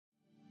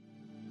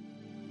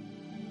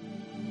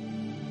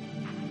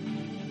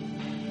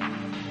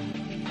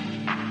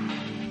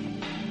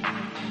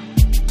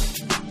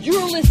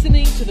You're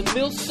listening to the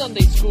Mill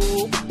Sunday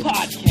School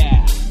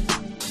podcast.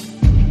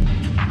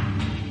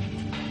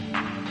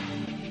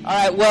 All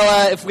right,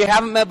 well, if we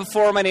haven't met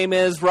before, my name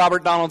is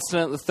Robert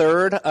Donaldson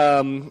III.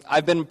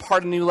 I've been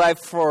part of New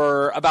Life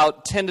for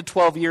about 10 to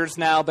 12 years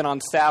now, been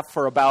on staff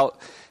for about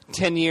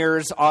 10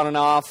 years, on and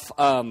off.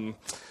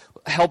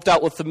 Helped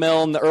out with the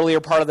Mill in the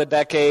earlier part of the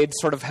decade,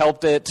 sort of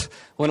helped it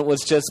when it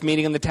was just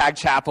meeting in the Tag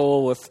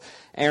Chapel with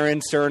Aaron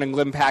Stern and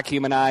Glenn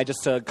Packiam and I,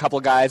 just a couple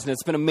of guys, and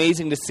it's been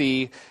amazing to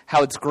see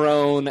how it's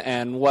grown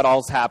and what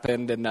all's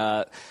happened, and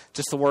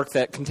just the work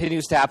that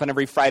continues to happen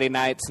every Friday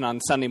nights and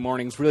on Sunday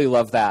mornings. Really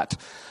love that.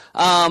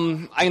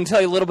 I can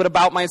tell you a little bit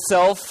about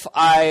myself.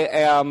 I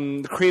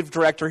am the creative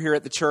director here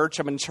at the church.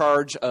 I'm in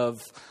charge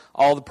of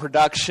all the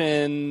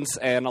productions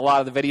and a lot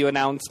of the video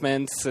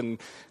announcements and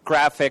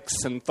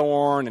graphics and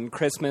Thorn and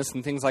Christmas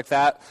and things like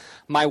that.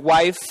 My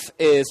wife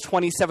is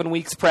 27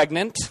 weeks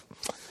pregnant.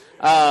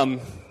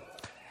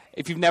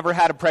 If you've never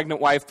had a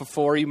pregnant wife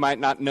before, you might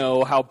not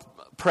know how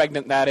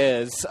pregnant that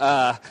is.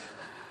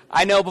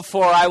 I know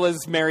before I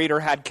was married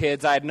or had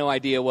kids, I had no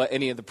idea what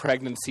any of the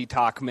pregnancy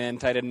talk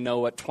meant. I didn't know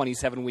what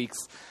 27 weeks,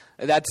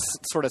 that's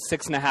sort of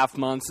 6.5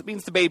 months. It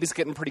means the baby's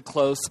getting pretty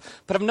close.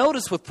 But I've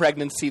noticed with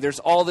pregnancy, there's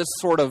all this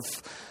sort of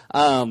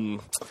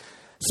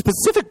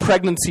specific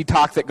pregnancy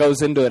talk that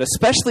goes into it,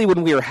 especially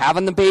when we were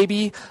having the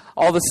baby.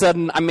 All of a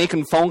sudden, I'm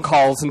making phone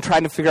calls and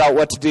trying to figure out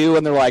what to do,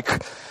 and they're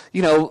like,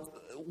 you know,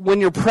 when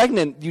you're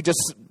pregnant, you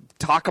just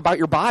talk about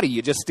your body.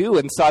 You just do.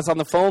 And so I was on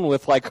the phone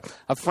with, like,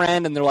 a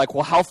friend, and they're like,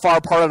 well, how far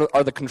apart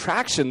are the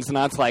contractions? And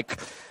I was like,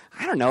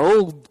 I don't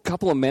know, a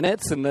couple of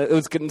minutes. And it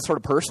was getting sort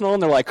of personal.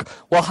 And they're like,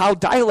 well, how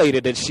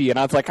dilated is she? And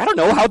I was like, I don't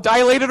know. How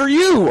dilated are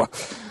you?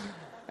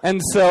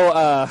 And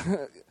so,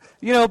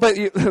 you know, but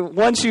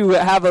once you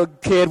have a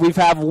kid, we've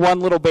had one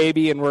little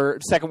baby,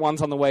 and second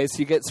one's on the way, so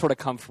you get sort of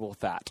comfortable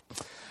with that.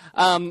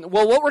 Well,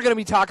 what we're going to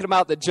be talking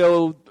about that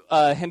Joe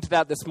hinted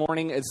at this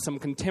morning is some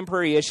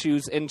contemporary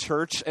issues in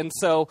church. And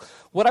so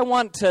what I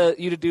want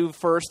you to do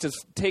first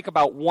is take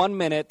about 1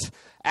 minute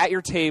at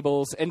your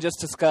tables and just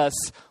discuss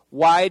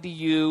why do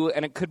you,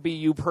 and it could be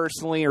you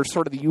personally or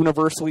sort of the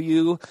universal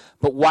you,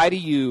 but why do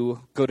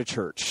you go to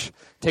church?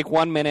 Take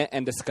 1 minute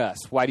and discuss.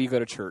 Why do you go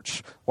to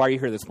church? Why are you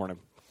here this morning?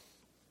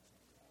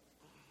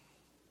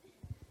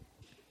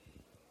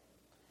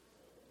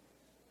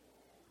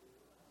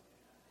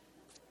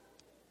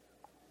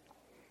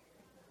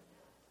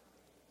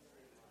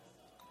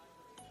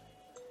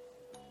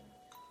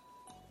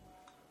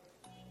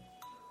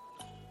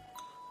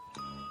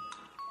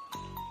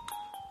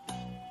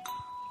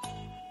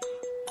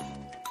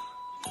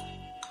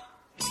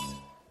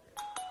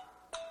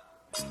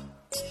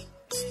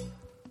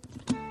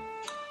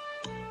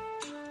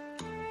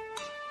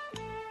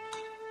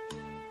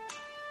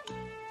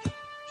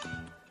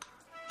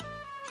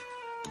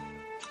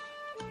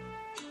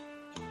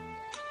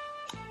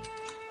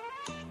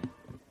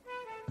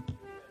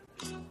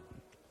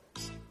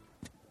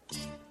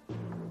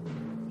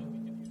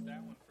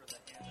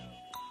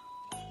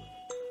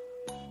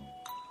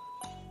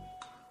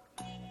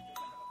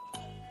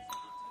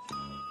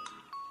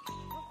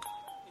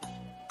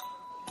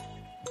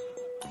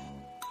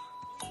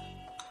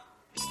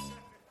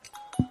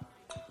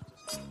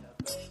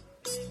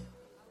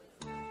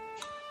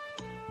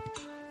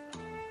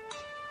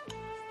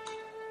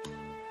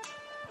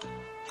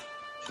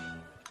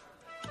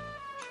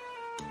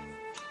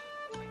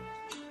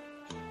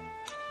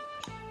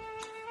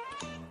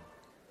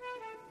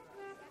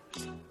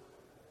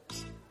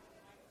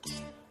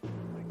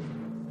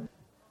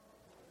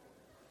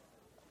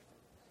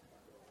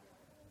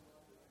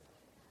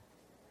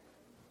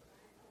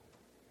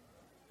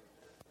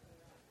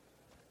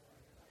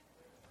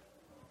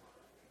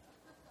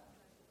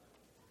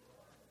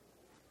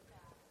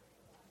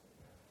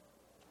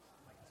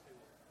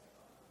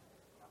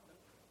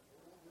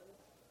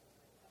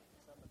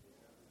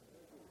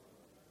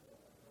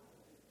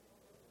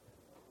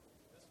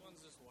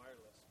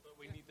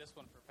 We need this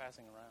one for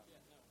passing around. Yeah,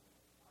 no.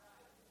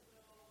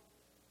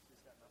 She's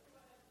got nothing.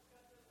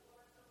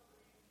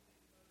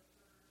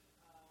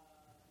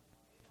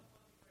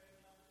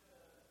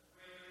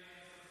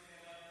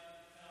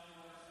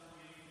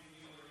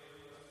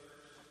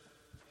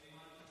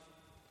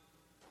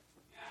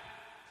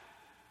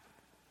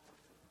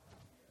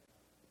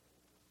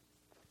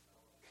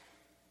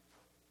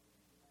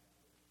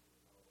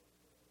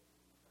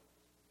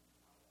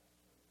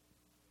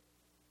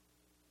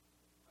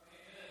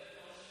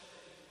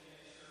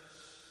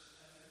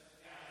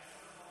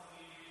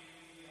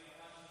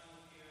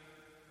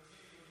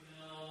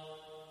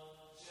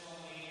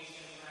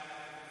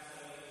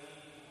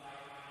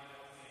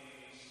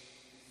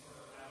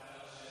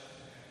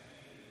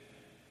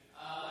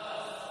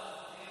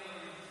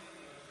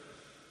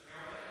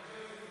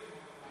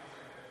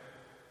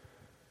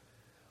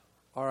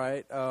 All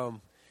right.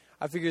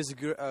 I figure it's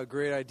a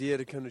great idea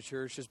to come to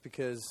church just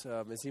because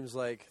it seems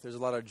like there's a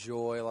lot of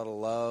joy, a lot of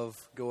love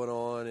going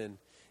on, and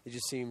it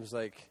just seems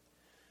like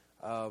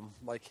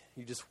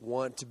you just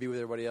want to be with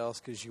everybody else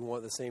because you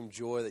want the same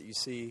joy that you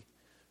see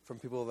from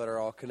people that are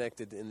all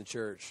connected in the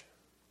church.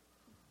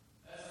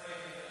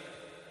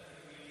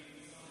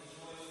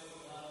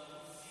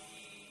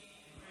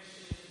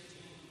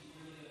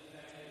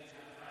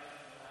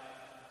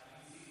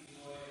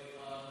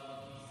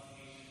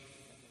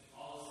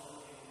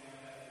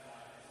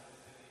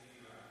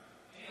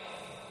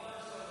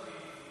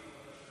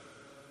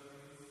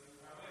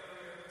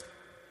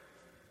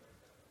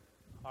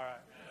 All right.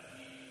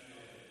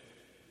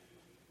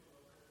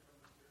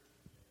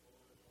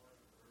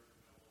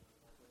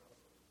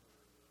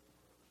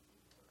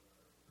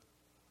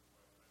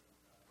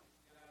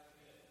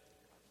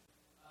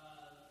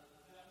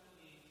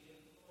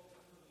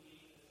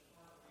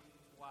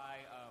 Why,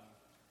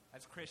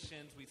 as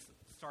Christians, we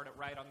start it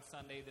right on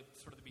Sunday, the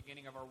sort of the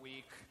beginning of our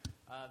week.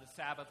 The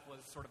Sabbath was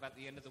sort of at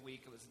the end of the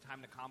week. It was a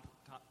time to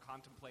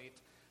contemplate,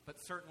 but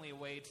certainly a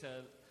way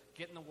to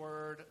get in the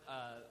Word,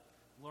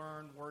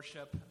 learn,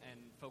 worship, and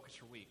focus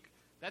your week.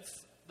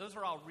 Those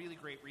are all really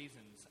great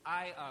reasons.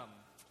 I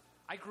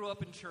grew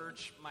up in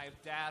church. My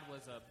dad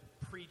was a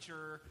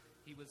preacher.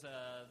 He was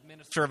a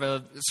minister of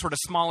a sort of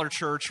smaller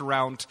church,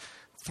 around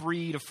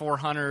 300 to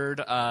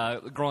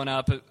 400. Growing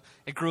up,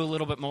 it grew a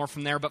little bit more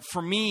from there. But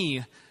for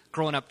me,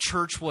 growing up,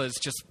 church was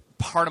just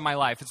part of my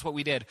life. It's what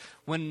we did.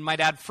 When my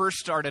dad first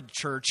started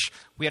church,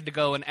 we had to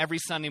go, and every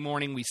Sunday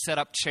morning we set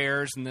up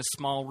chairs in this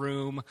small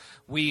room.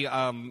 We, it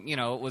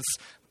was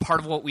part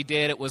of what we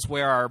did. It was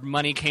where our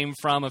money came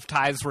from. If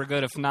tithes were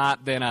good, if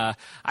not, then I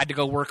had to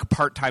go work a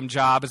part-time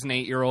job as an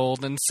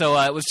 8-year-old. And so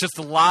it was just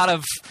a lot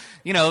of,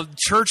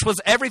 church was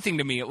everything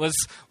to me. It was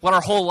what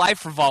our whole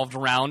life revolved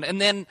around.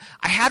 And then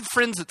I had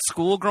friends at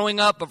school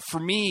growing up, but for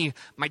me,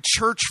 my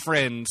church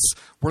friends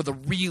were the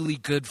really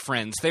good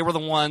friends. They were the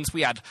ones,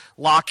 we had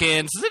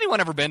lock-ins. Has anyone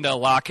ever been to a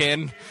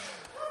lock-in?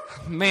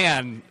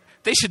 Man,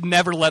 they should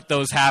never let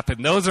those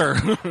happen. Those are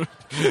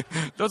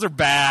those are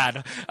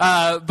bad.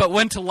 But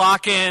went to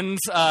lock-ins,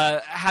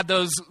 had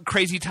those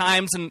crazy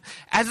times, and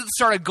as it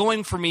started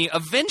going for me,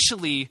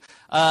 eventually,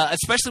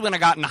 especially when I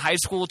got into high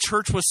school,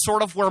 church was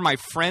sort of where my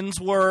friends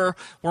were,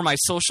 where my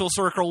social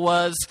circle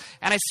was,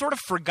 and I sort of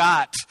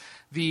forgot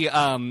the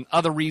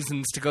other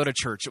reasons to go to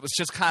church. It was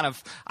just kind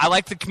of, I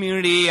liked the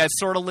community, I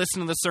sort of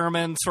listened to the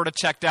sermon, sort of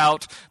checked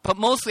out, but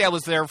mostly I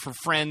was there for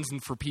friends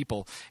and for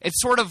people. It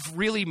sort of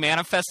really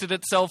manifested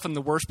itself in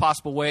the worst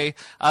possible way.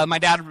 My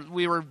dad,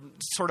 we were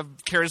sort of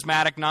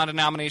charismatic,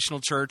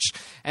 non-denominational church,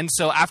 and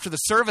so after the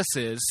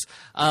services,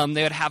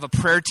 they would have a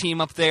prayer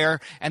team up there,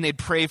 and they'd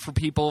pray for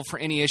people for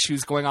any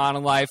issues going on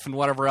in life and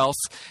whatever else.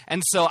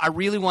 And so I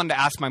really wanted to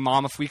ask my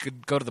mom if we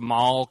could go to the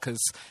mall, because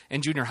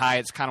in junior high,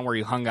 it's kind of where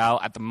you hung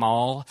out, at the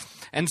mall.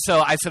 And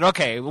so I said,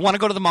 okay, we want to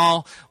go to the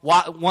mall.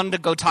 Wanted to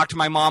go talk to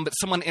my mom, but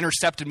someone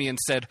intercepted me and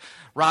said,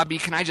 Robbie,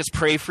 can I just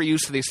pray for you?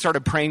 So they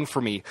started praying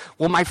for me.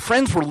 Well, my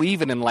friends were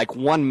leaving in like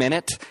 1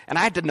 minute, and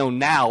I had to know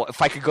now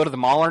if I could go to the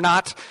mall or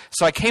not.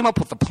 So I came up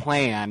with a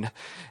plan,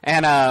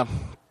 and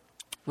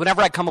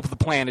whenever I come up with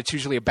a plan, it's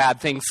usually a bad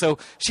thing. So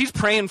she's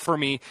praying for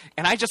me,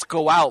 and I just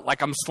go out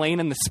like I'm slain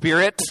in the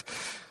spirit.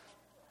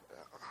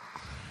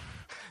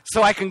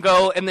 So I can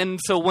go, and then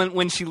so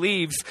when she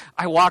leaves,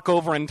 I walk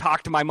over and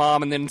talk to my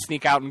mom and then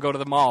sneak out and go to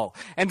the mall.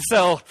 And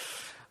so,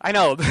 I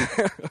know,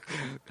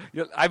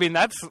 I mean,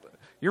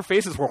 your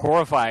faces were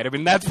horrified. I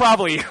mean, that's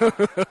probably,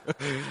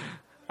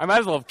 I might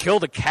as well have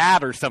killed a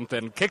cat or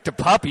something, kicked a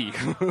puppy.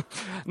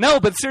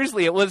 No, but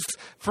seriously, it was,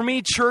 for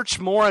me, church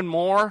more and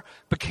more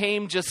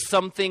became just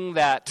something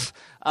that,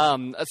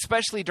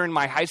 especially during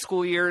my high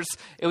school years,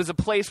 it was a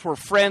place where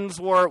friends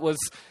were. It was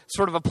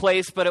sort of a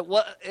place, but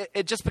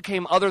it just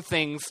became other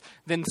things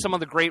than some of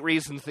the great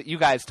reasons that you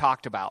guys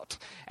talked about.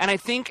 And I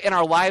think in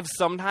our lives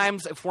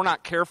sometimes, if we're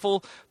not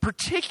careful,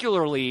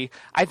 particularly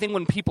I think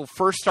when people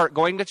first start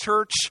going to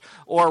church,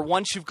 or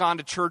once you've gone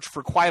to church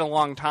for quite a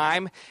long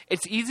time,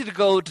 it's easy to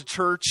go to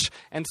church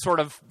and sort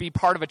of be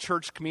part of a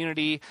church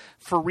community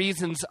for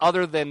reasons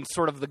other than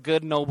sort of the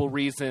good, noble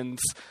reasons,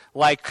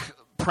 like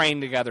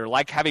praying together,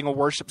 like having a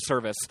worship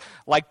service,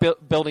 like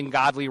building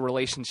godly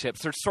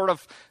relationships. There's sort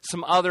of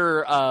some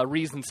other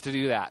reasons to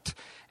do that.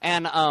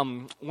 And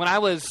when I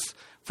was,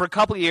 for a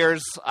couple of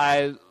years,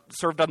 I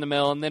served on the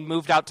mill and then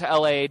moved out to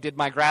LA, did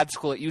my grad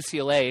school at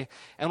UCLA.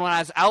 And when I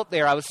was out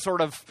there, I was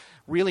sort of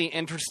really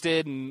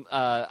interested, and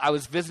I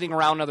was visiting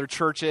around other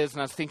churches,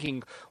 and I was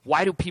thinking,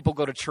 why do people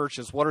go to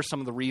churches? What are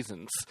some of the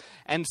reasons?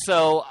 And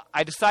so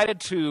I decided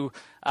to,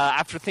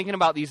 after thinking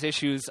about these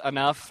issues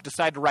enough,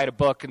 decided to write a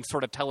book and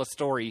sort of tell a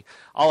story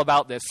all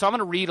about this. So I'm going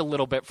to read a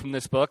little bit from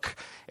this book.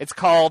 It's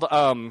called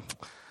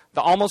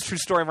The Almost True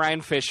Story of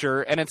Ryan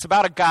Fisher, and it's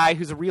about a guy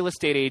who's a real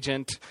estate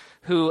agent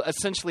who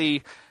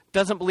essentially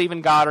doesn't believe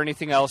in God or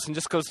anything else and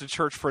just goes to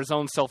church for his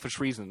own selfish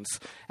reasons.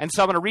 And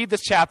so I'm going to read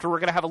this chapter. We're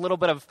going to have a little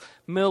bit of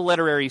Mill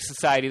Literary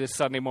Society this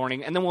Sunday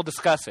morning, and then we'll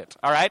discuss it,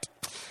 all right?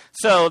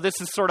 So this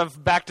is sort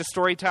of back to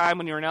story time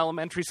when you're in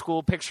elementary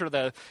school. Picture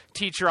the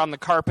teacher on the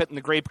carpet and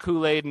the grape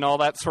Kool-Aid and all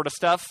that sort of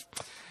stuff.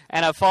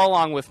 And follow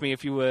along with me,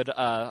 if you would,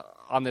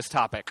 on this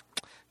topic.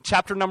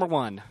 Chapter number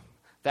 1,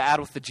 The Ad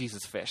with the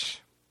Jesus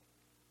Fish.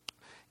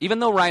 Even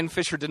though Ryan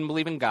Fisher didn't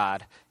believe in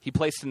God, he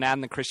placed an ad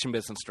in the Christian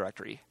Business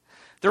Directory.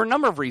 There are a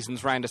number of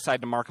reasons Ryan decided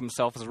to mark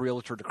himself as a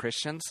realtor to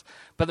Christians,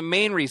 but the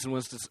main reason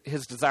was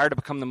his desire to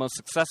become the most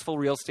successful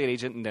real estate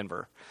agent in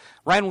Denver.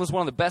 Ryan was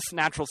one of the best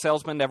natural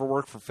salesmen to ever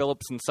work for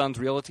Phillips & Sons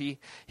Realty.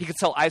 He could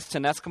sell ice to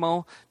an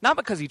Eskimo, not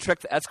because he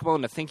tricked the Eskimo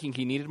into thinking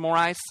he needed more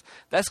ice.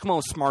 The Eskimo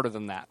was smarter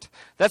than that.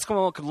 The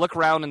Eskimo could look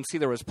around and see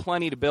there was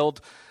plenty to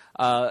build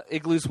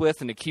igloos with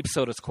and to keep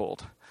sodas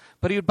cold.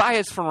 But he would buy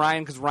ice from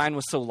Ryan because Ryan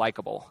was so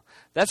likable.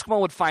 The Eskimo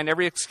would find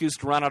every excuse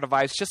to run out of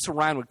ice just so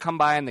Ryan would come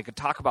by and they could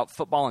talk about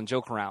football and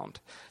joke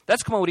around. The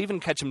Eskimo would even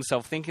catch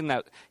himself thinking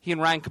that he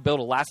and Ryan could build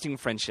a lasting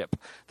friendship,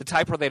 the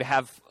type where they'd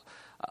have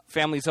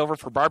families over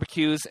for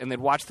barbecues and they'd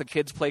watch the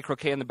kids play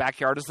croquet in the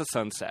backyard as the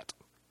sun set.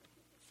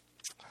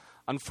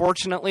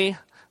 Unfortunately,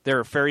 there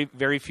are very,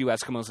 very few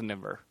Eskimos in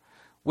Denver,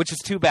 which is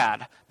too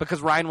bad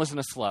because Ryan was in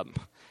a slump.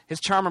 His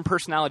charm and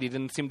personality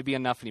didn't seem to be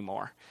enough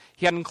anymore.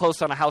 He hadn't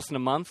closed on a house in a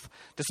month.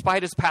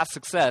 Despite his past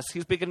success, he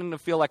was beginning to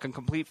feel like a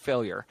complete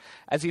failure,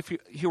 as if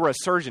he were a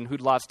surgeon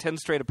who'd lost 10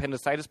 straight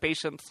appendicitis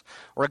patients,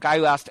 or a guy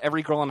who asked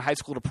every girl in high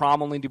school to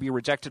prom only to be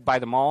rejected by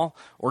them all,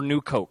 or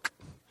New Coke.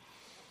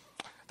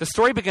 The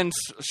story begins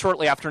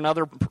shortly after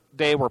another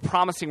day where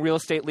promising real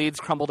estate leads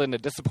crumbled into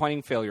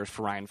disappointing failures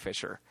for Ryan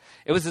Fisher.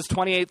 It was his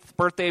 28th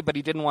birthday, but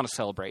he didn't want to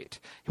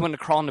celebrate. He wanted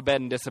to crawl into bed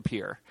and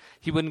disappear.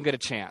 He wouldn't get a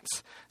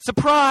chance.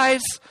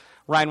 Surprise!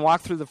 Ryan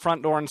walked through the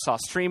front door and saw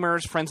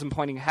streamers, friends in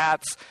pointing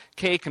hats,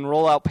 cake, and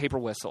roll-out paper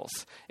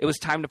whistles. It was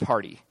time to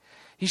party.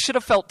 He should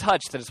have felt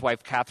touched that his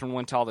wife, Catherine,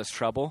 went to all this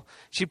trouble.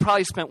 She'd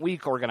probably spent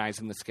weeks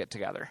organizing this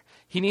get-together.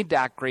 He needed to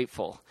act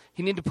grateful.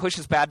 He needed to push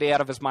his bad day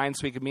out of his mind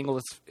so he could mingle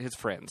with his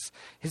friends,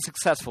 his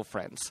successful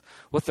friends,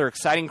 with their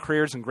exciting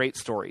careers and great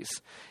stories.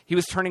 He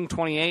was turning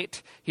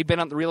 28. He'd been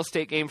at the real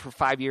estate game for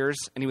 5 years,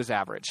 and he was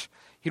average.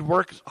 He'd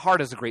worked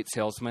hard as a great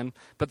salesman,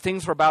 but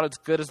things were about as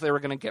good as they were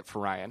going to get for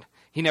Ryan.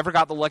 He never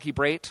got the lucky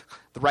break,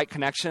 the right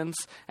connections,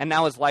 and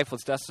now his life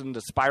was destined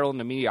to spiral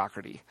into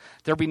mediocrity.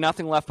 There'd be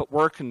nothing left but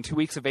work and 2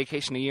 weeks of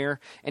vacation a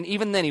year, and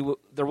even then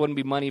there wouldn't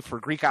be money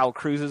for Greek Isle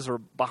cruises or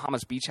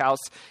Bahamas beach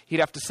house. He'd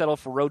have to settle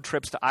for road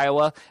trips to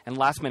Iowa and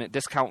last-minute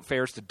discount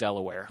fares to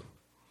Delaware.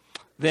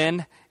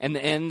 Then, in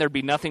the end, there'd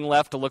be nothing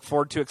left to look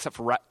forward to except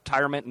for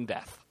retirement and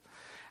death.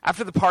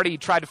 After the party, he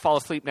tried to fall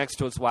asleep next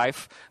to his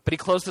wife, but he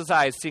closed his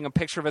eyes, seeing a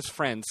picture of his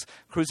friends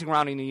cruising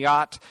around in a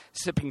yacht,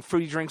 sipping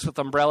fruity drinks with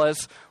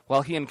umbrellas,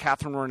 while he and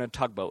Catherine were in a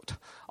tugboat.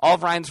 All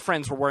of Ryan's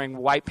friends were wearing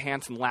white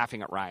pants and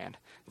laughing at Ryan.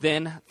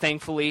 Then,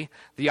 thankfully,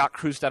 the yacht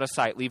cruised out of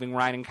sight, leaving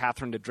Ryan and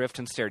Catherine to drift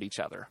and stare at each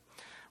other.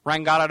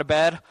 Ryan got out of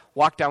bed,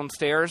 walked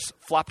downstairs,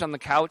 flopped on the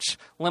couch,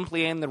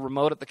 limply aimed the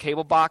remote at the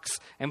cable box,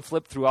 and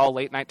flipped through all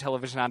late-night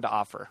television on to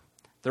offer.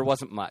 There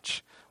wasn't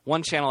much.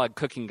 One channel had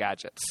cooking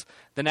gadgets.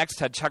 The next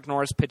had Chuck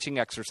Norris pitching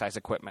exercise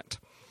equipment.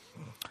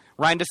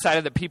 Ryan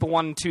decided that people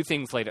wanted two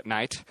things late at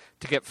night,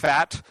 to get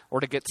fat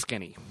or to get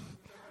skinny.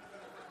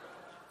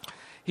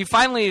 He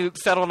finally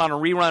settled on a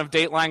rerun of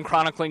Dateline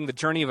chronicling the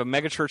journey of a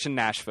megachurch in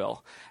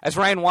Nashville. As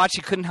Ryan watched,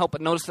 he couldn't help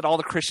but notice that all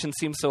the Christians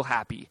seemed so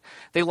happy.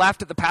 They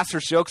laughed at the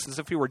pastor's jokes as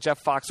if he were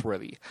Jeff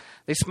Foxworthy.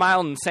 They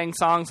smiled and sang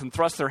songs and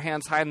thrust their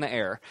hands high in the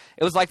air.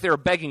 It was like they were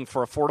begging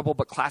for affordable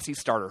but classy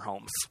starter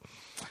homes.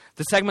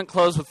 The segment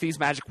closed with these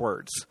magic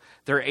words.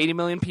 There are 80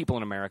 million people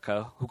in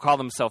America who call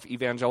themselves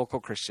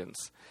evangelical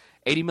Christians.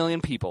 80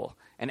 million people,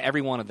 and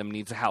every one of them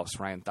needs a house,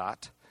 Ryan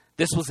thought.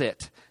 This was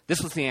it.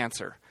 This was the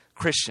answer.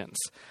 Christians.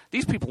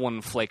 These people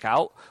wouldn't flake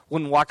out,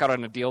 wouldn't walk out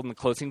on a deal in the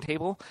closing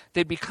table.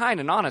 They'd be kind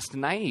and honest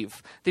and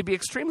naive. They'd be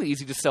extremely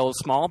easy to sell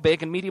small,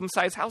 big, and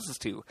medium-sized houses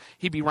to.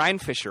 He'd be Ryan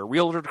Fisher,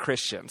 realtor to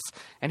Christians,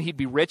 and he'd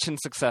be rich and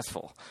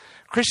successful.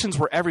 Christians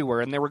were everywhere,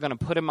 and they were going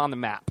to put him on the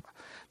map.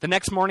 The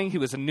next morning, he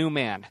was a new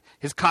man.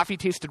 His coffee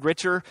tasted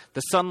richer,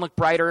 the sun looked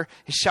brighter,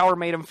 his shower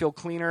made him feel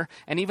cleaner,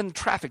 and even the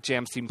traffic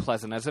jam seemed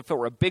pleasant, as if it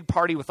were a big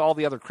party with all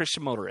the other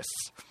Christian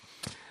motorists.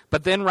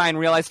 But then Ryan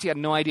realized he had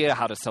no idea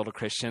how to sell to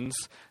Christians.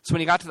 So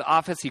when he got to the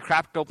office, he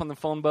cracked open the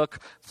phone book,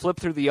 flipped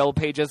through the yellow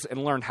pages,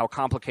 and learned how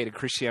complicated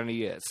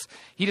Christianity is.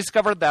 He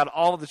discovered that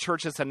all of the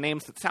churches had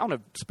names that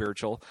sounded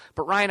spiritual,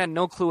 but Ryan had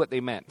no clue what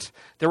they meant.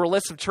 There were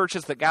lists of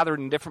churches that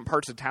gathered in different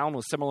parts of town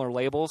with similar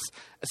labels: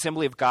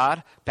 Assembly of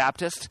God,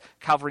 Baptist,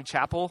 Calvary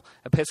Chapel,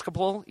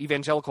 Episcopal,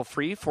 Evangelical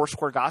Free,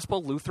 Foursquare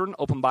Gospel, Lutheran,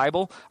 Open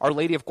Bible, Our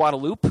Lady of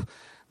Guadalupe.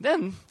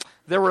 Then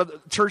there were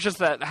churches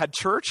that had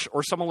church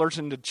or some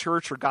allusion to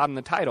church or God in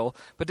the title,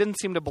 but didn't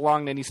seem to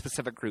belong to any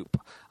specific group.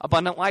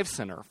 Abundant Life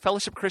Center,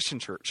 Fellowship Christian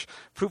Church,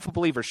 Fruitful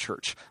Believers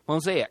Church,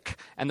 Mosaic,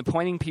 and the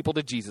Pointing People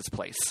to Jesus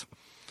place.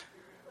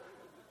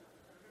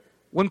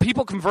 When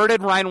people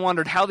converted, Ryan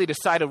wondered how they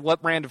decided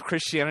what brand of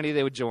Christianity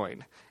they would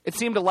join. It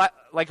seemed like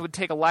it would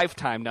take a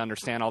lifetime to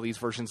understand all these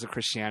versions of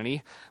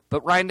Christianity,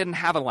 but Ryan didn't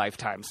have a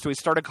lifetime, so he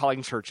started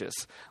calling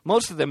churches.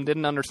 Most of them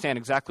didn't understand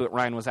exactly what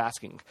Ryan was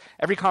asking.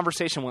 Every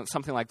conversation went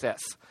something like this.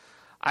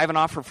 I have an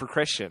offer for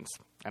Christians.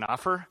 An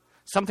offer?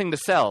 Something to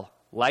sell,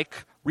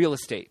 like real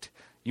estate.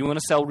 You want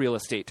to sell real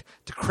estate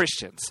to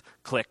Christians.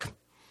 Click.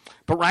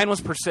 But Ryan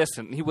was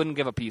persistent, and he wouldn't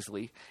give up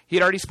easily. He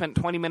had already spent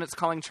 20 minutes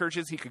calling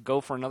churches. He could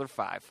go for another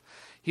 5.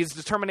 His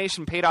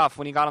determination paid off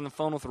when he got on the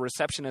phone with a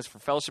receptionist for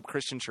Fellowship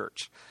Christian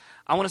Church.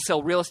 "I want to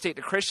sell real estate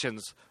to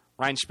Christians."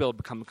 Ryan's spiel had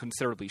become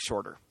considerably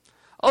shorter.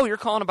 "Oh, you're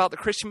calling about the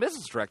Christian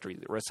Business Directory,"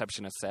 the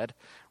receptionist said.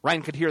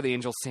 Ryan could hear the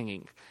angels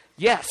singing.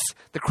 "Yes,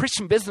 the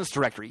Christian Business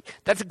Directory.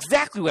 That's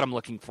exactly what I'm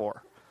looking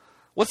for."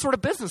 "What sort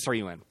of business are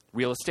you in?"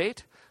 "Real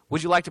estate."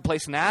 "Would you like to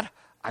place an ad?"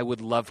 "I would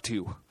love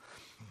to."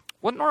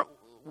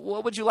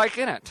 What would you like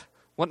in it?"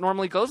 "What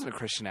normally goes in a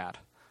Christian ad?"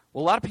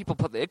 "Well, a lot of people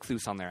put the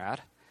ichthus on their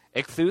ad."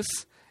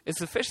 "Ichthus is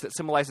the fish that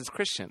symbolizes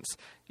Christians.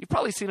 You've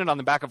probably seen it on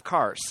the back of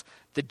cars.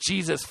 The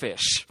Jesus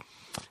fish."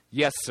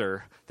 "Yes,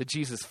 sir, the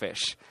Jesus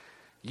fish."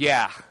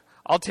 "Yeah,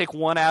 I'll take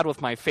one ad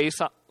with my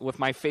face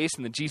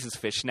and the Jesus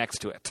fish next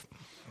to it."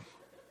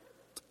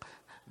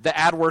 The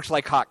ad worked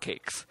like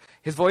hotcakes.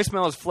 His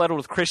voicemail was flooded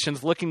with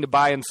Christians looking to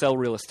buy and sell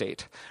real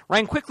estate.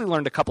 Ryan quickly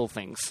learned a couple of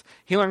things.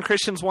 He learned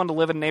Christians want to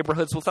live in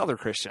neighborhoods with other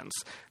Christians.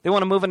 They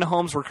want to move into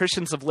homes where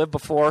Christians have lived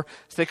before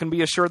so they can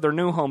be assured their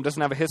new home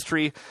doesn't have a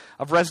history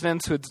of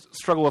residents who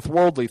struggle with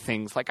worldly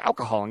things like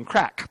alcohol and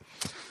crack.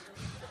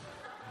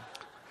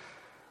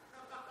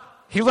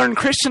 He learned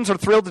Christians are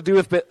thrilled to do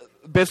with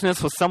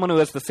business with someone who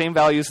has the same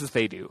values as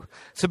they do.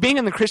 So being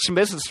in the Christian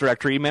Business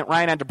Directory meant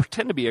Ryan had to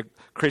pretend to be a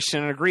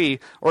Christian and agree,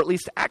 or at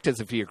least act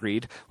as if he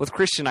agreed, with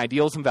Christian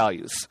ideals and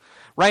values.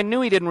 Ryan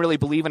knew he didn't really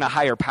believe in a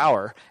higher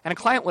power, and a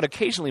client would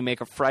occasionally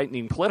make a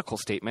frightening political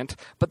statement,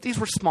 but these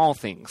were small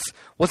things.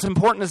 What's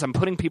important is I'm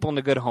putting people in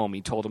a good home,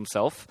 he told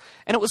himself.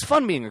 And it was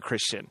fun being a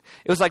Christian.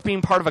 It was like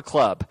being part of a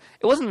club.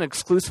 It wasn't an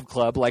exclusive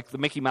club like the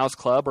Mickey Mouse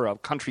Club or a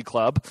country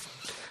club.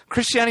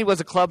 Christianity was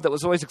a club that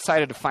was always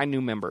excited to find new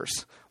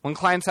members. When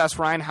clients asked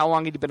Ryan how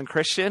long he'd been a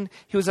Christian,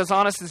 he was as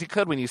honest as he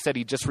could when he said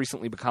he'd just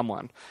recently become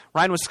one.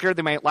 Ryan was scared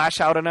they might lash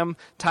out at him,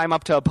 tie him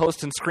up to a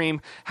post and scream,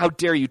 "How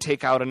dare you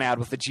take out an ad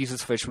with the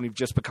Jesus fish when you've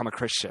just become a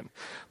Christian?"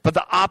 But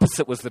the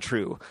opposite was the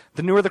true.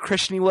 The newer the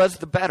Christian he was,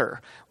 the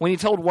better. When he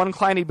told one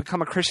client he'd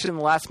become a Christian in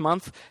the last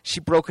month, she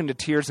broke into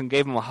tears and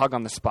gave him a hug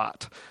on the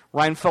spot.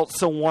 Ryan felt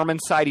so warm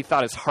inside he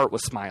thought his heart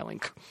was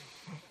smiling.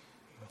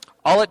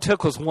 All it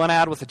took was one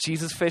ad with a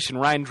Jesus fish,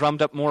 and Ryan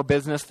drummed up more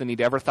business than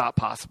he'd ever thought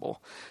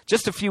possible.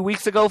 Just a few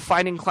weeks ago,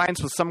 finding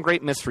clients was some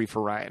great mystery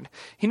for Ryan.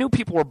 He knew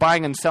people were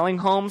buying and selling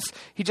homes.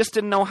 He just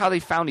didn't know how they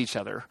found each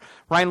other.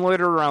 Ryan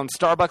loitered around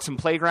Starbucks and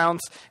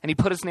playgrounds, and he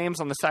put his names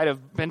on the side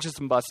of benches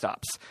and bus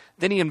stops.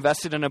 Then he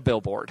invested in a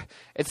billboard.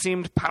 It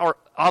seemed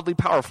oddly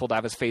powerful to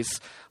have his face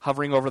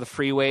hovering over the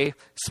freeway,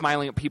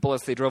 smiling at people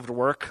as they drove to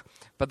work.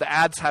 But the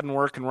ads hadn't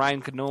worked, and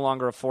Ryan could no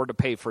longer afford to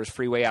pay for his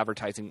freeway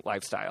advertising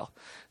lifestyle.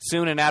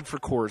 Soon, an ad for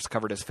Coors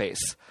covered his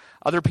face.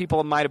 Other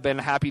people might have been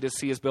happy to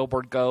see his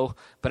billboard go,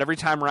 but every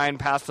time Ryan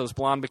passed those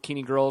blonde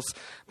bikini girls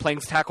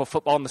playing tackle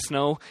football in the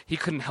snow, he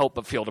couldn't help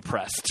but feel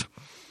depressed.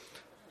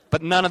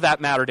 But none of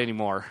that mattered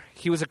anymore.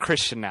 He was a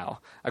Christian now,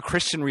 a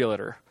Christian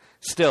realtor.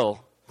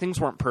 Still, things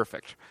weren't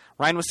perfect.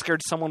 Ryan was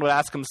scared someone would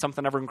ask him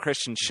something every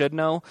Christian should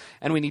know,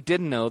 and when he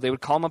didn't know, they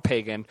would call him a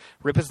pagan,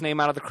 rip his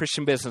name out of the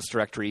Christian Business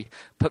Directory,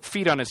 put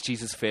feet on his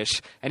Jesus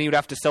fish, and he would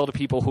have to sell to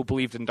people who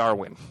believed in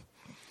Darwin.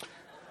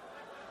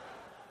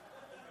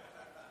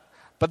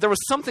 But there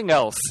was something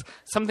else,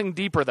 something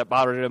deeper that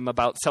bothered him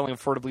about selling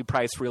affordably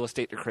priced real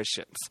estate to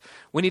Christians.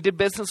 When he did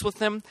business with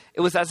them,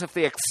 it was as if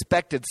they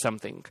expected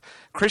something.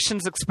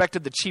 Christians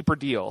expected the cheaper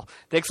deal.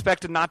 They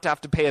expected not to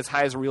have to pay as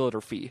high as a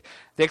realtor fee.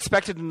 They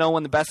expected to know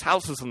when the best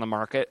house was on the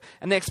market,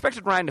 and they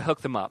expected Ryan to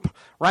hook them up.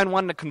 Ryan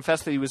wanted to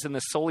confess that he was in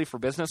this solely for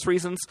business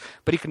reasons,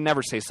 but he could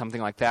never say something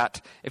like that.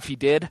 If he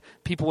did,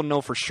 people would know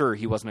for sure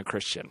he wasn't a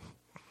Christian.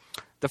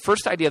 The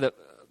first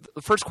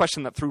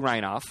question that threw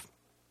Ryan off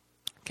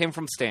came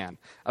from Stan,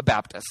 a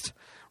Baptist.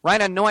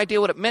 Ryan had no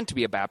idea what it meant to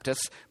be a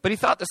Baptist, but he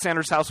thought the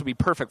Sanders house would be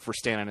perfect for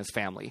Stan and his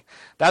family.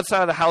 That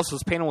side of the house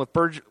was painted with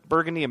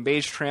burgundy and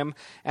beige trim,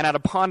 and had a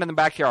pond in the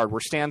backyard where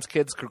Stan's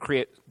kids could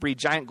breed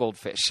giant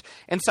goldfish.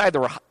 Inside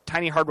there were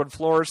tiny hardwood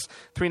floors,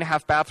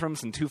 3.5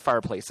 bathrooms, and 2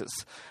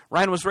 fireplaces.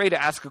 Ryan was ready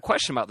to ask a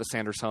question about the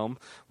Sanders home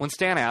when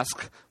Stan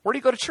asked, "Where do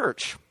you go to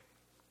church?"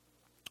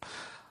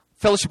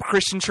 "Fellowship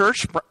Christian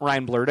Church,"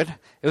 Ryan blurted.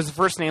 It was the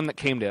first name that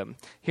came to him.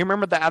 He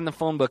remembered the ad in the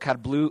phone book had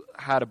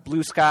a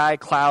blue sky,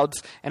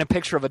 clouds, and a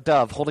picture of a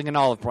dove holding an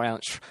olive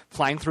branch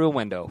flying through a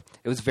window.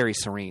 It was very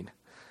serene.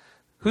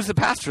 "Who's the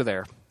pastor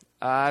there?"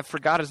 "I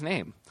forgot his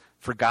name."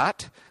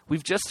 "Forgot?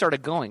 We've just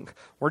started going.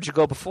 Where'd you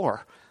go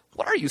before?"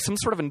 "What are you, some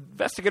sort of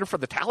investigator for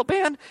the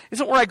Taliban?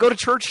 Isn't where I go to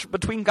church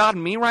between God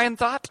and me," Ryan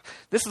thought.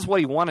 This is what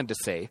he wanted to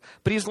say,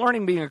 but he's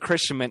learning being a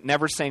Christian meant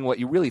never saying what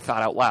you really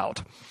thought out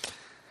loud.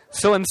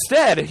 So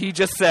instead, he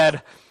just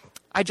said,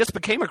 "I just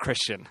became a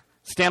Christian."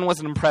 Stan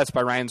wasn't impressed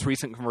by Ryan's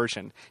recent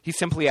conversion. He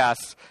simply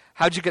asked,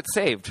 "How'd you get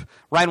saved?"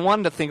 Ryan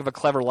wanted to think of a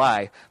clever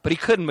lie, but he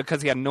couldn't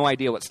because he had no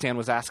idea what Stan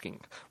was asking.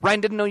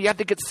 Ryan didn't know you had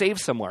to get saved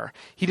somewhere.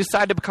 He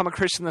decided to become a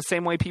Christian the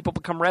same way people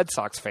become Red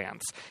Sox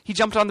fans. He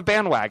jumped on the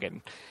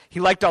bandwagon.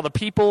 He liked all the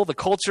people, the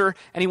culture,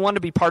 and he wanted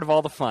to be part of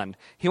all the fun.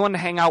 He wanted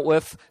to hang out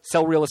with,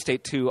 sell real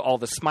estate to, all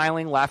the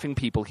smiling, laughing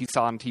people he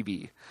saw on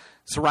TV.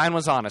 So Ryan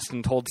was honest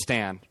and told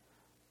Stan,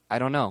 "I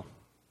don't know.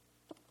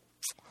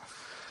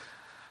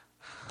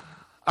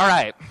 All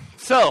right.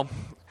 So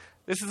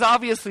this is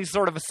obviously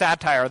sort of a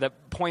satire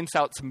that points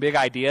out some big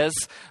ideas,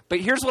 but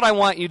here's what I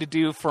want you to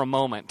do for a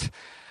moment.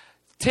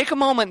 Take a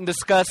moment and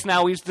discuss.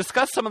 Now, we've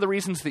discussed some of the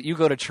reasons that you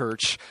go to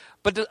church,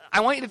 but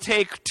I want you to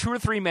take 2 or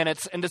 3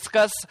 minutes and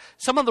discuss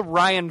some of the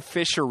Ryan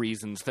Fisher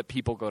reasons that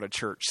people go to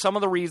church, some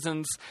of the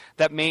reasons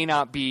that may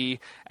not be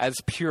as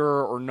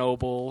pure or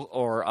noble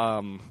or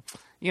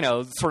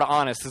sort of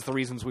honest as the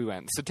reasons we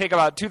went. So take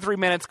about 2 or 3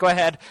 minutes. Go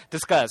ahead,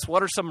 discuss.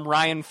 What are some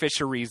Ryan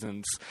Fisher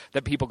reasons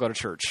that people go to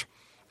church?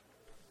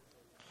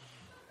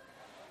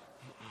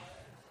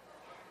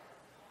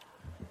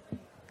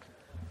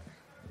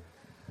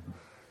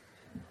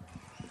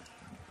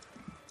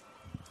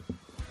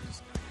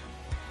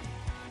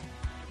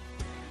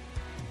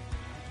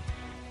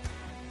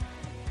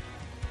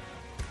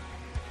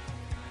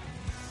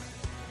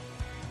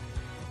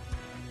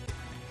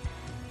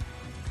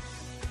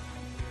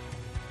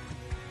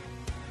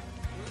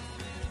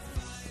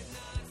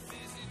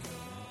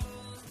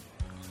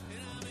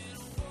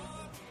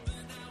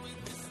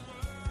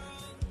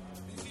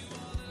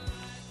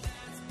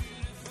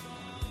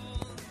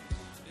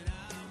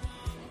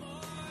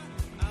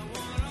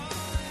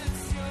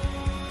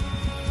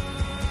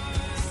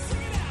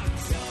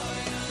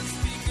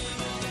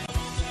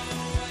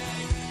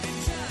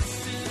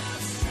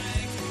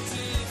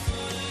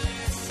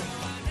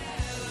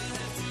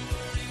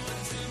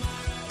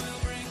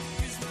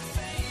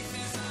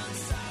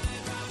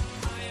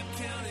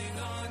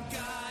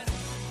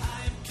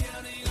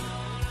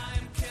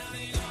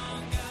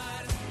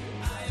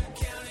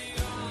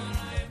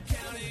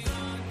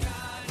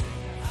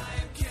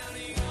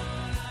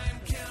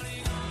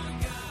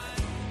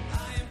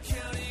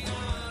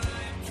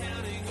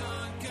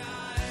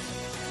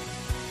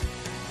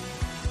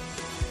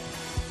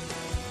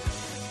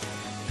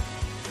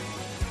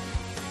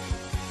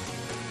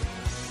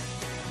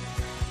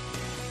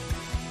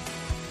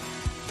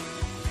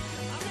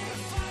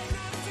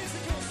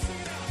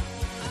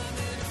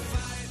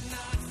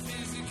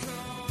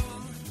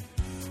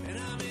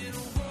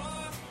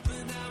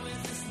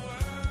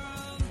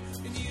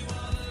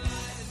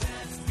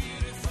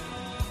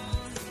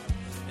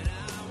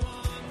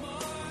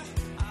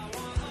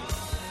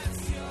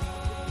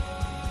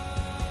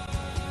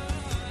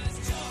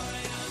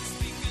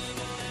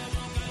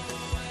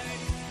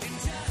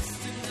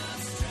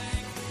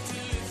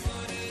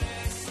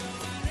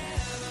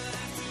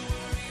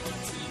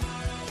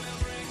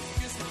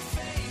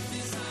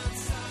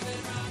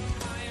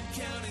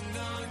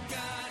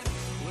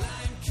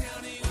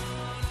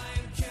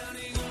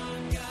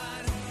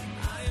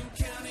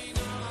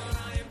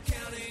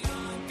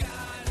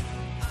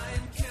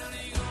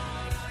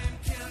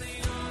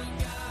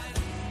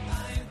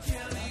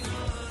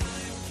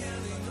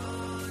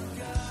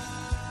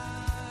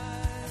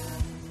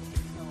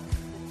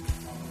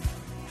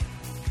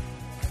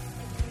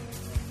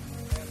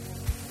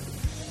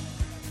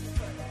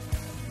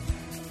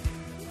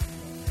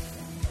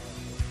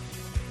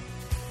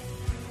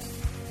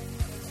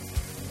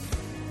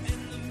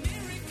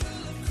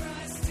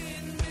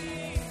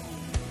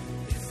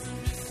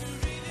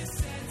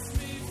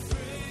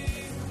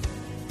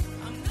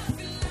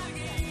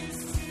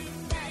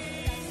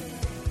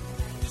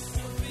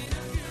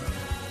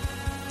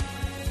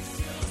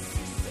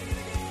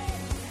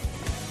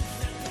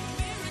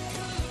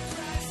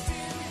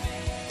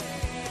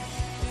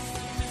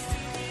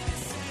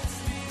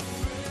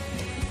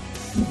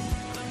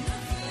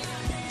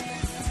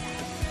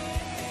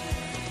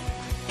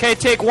 Okay,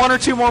 take 1 or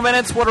 2 more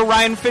minutes. What are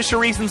Ryan Fisher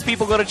reasons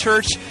people go to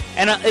church?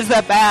 And is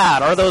that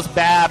bad? Are those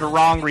bad or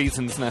wrong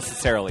reasons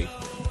necessarily?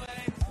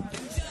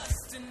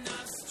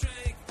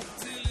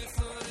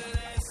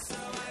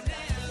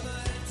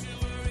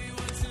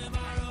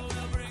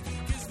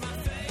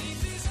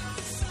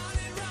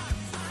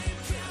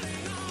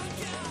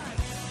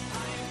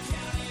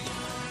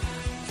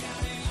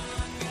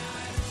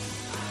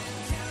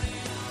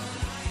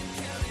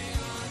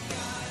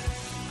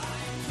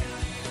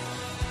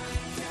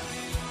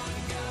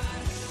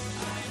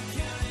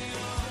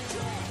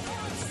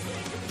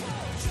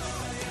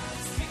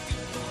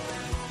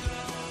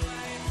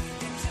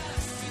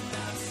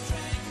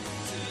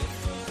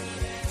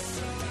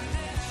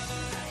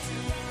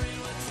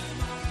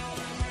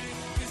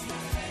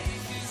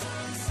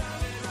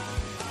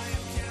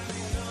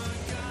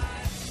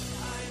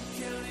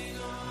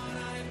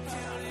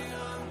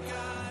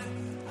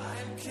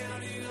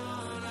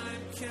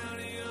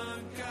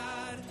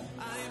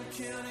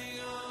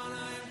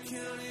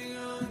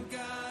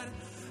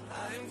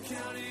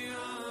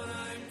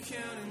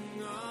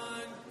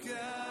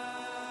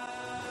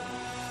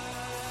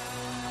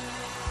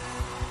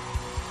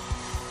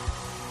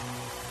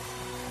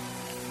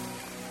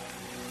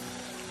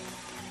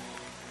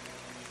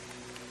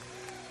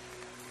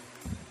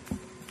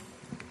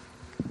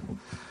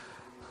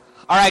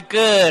 All right,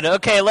 good.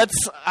 Okay, I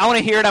want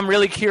to hear it. I'm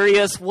really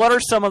curious. What are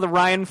some of the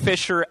Ryan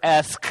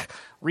Fisher-esque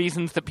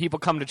reasons that people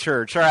come to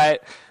church? All right,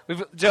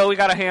 Joe, we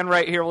got a hand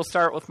right here. We'll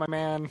start with my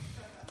man.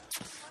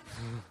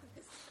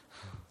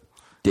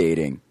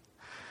 Dating.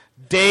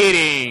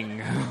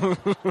 dating.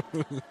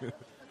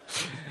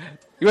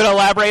 You want to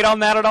elaborate on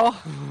that at all?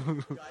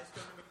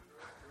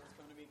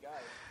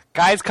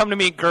 Guys come to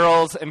meet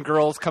girls, and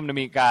girls come to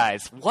meet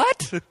guys.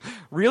 What?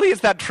 Really?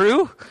 Is that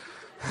true?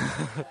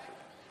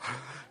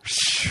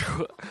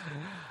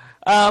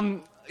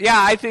 Yeah,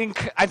 I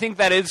think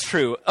that is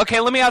true. Okay,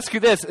 let me ask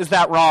you this. Is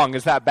that wrong?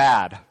 Is that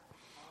bad?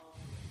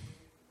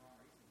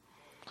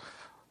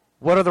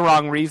 What are the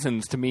wrong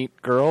reasons to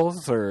meet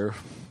girls or...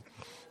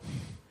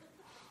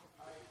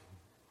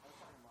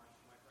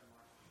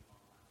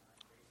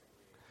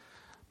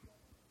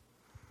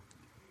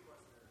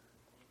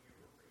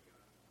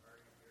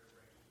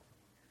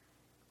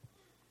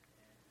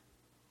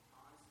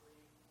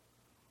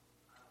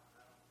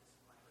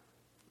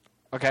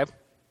 Okay.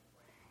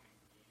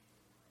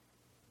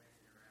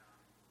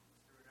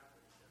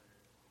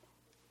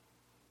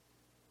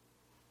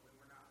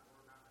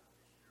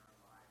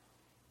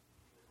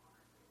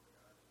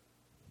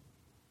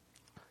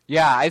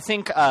 Yeah, I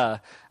think,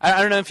 I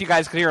don't know if you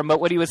guys could hear him, but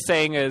what he was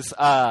saying is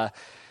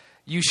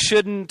you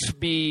shouldn't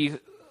be,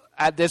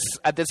 at this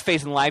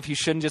phase in life, you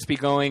shouldn't just be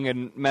going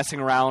and messing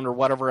around or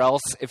whatever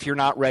else if you're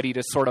not ready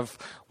to sort of,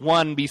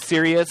 one, be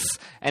serious,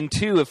 and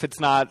two, if it's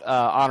not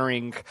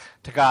honoring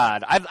to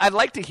God. I'd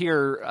like to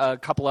hear a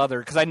couple other,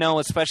 because I know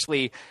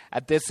especially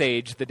at this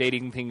age, the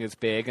dating thing is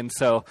big, and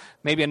so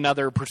maybe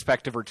another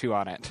perspective or two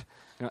on it.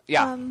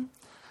 Yeah.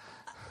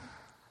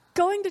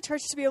 Going to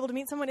church to be able to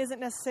meet someone isn't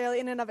necessarily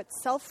in and of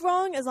itself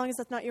wrong, as long as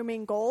that's not your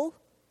main goal.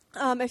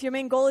 If your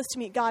main goal is to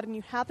meet God and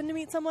you happen to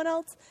meet someone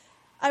else,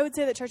 I would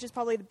say that church is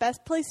probably the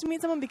best place to meet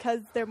someone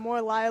because they're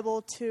more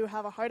liable to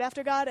have a heart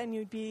after God, and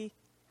you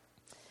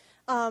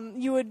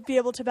would be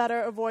able to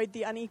better avoid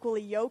the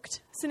unequally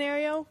yoked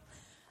scenario.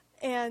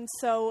 And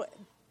so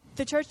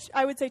the church,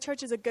 I would say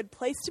church is a good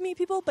place to meet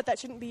people, but that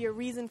shouldn't be your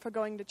reason for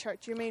going to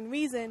church. Your main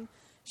reason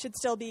should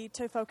still be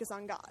to focus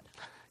on God.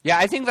 Yeah,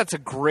 I think that's a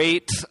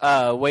great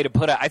way to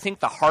put it. I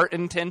think the heart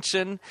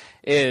intention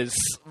is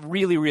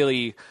really,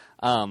 really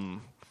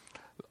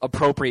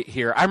appropriate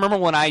here. I remember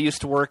when I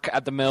used to work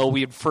at the mill,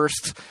 we had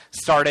first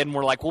started and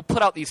we're like, we'll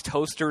put out these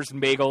toasters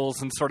and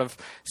bagels and sort of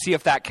see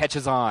if that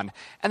catches on.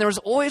 And there was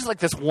always like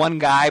this one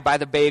guy by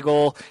the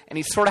bagel, and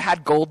he sort of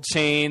had gold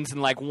chains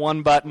and like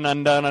one button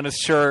undone on his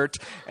shirt,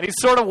 and he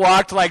sort of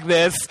walked like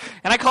this.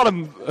 And I called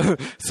him,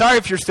 sorry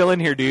if you're still in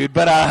here, dude,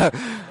 but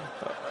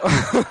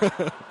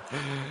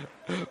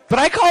but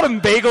I called him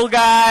Bagel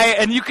Guy,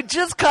 and you could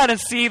just kind of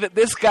see that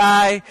this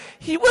guy,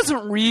 he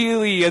wasn't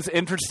really as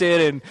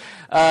interested in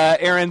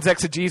Aaron's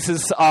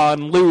exegesis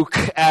on Luke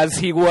as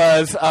he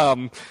was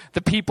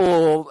the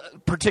people,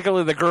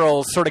 particularly the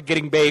girls, sort of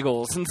getting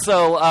bagels. And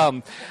so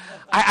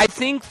I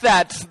think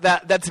that's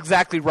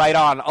exactly right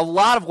on. A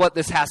lot of what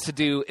this has to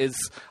do is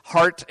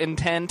heart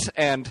intent,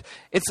 and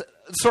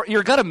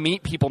you're going to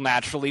meet people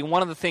naturally.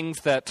 One of the things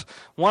that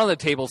one of the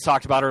tables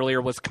talked about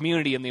earlier was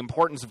community and the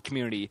importance of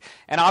community.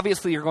 And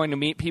obviously you're going to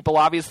meet people.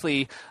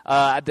 Obviously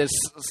at this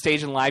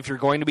stage in life you're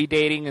going to be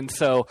dating, and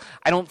so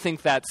I don't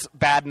think that's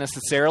bad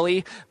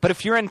necessarily. But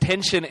if your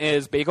intention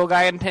is Bagel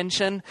Guy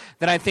intention,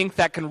 then I think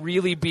that can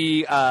really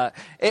be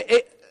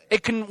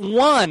it can,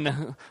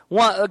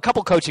 a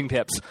couple coaching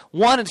tips.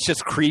 One, it's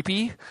just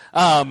creepy.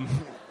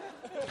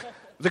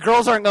 The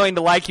girls aren't going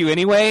to like you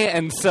anyway,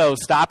 and so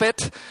stop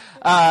it.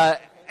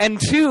 And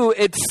two,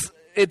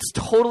 it's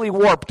totally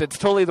warped. It's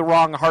totally the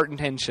wrong heart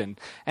intention.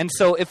 And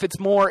so if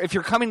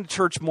you're coming to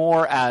church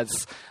more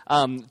as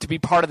to be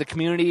part of the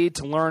community,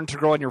 to learn, to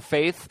grow in your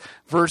faith,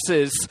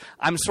 versus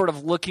I'm sort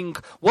of looking,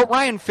 what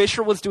Ryan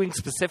Fisher was doing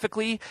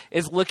specifically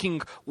is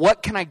looking,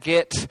 what can I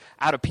get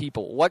out of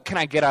people? What can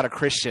I get out of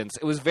Christians?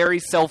 It was very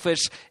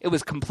selfish. It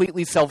was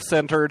completely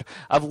self-centered,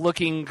 of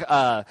looking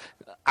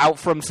out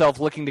for himself,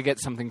 looking to get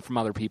something from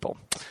other people.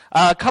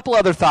 A couple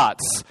other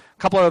thoughts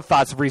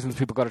of reasons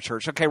people go to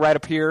church. Okay, right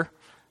up here.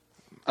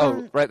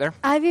 Oh, right there.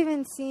 I've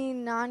even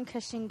seen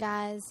non-Christian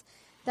guys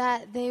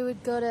that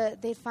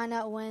they'd find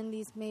out when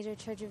these major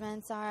church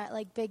events are at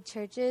like big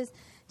churches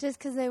just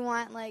because they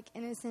want like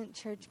innocent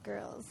church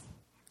girls.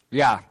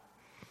 Yeah,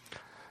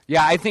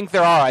 I think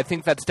there are. I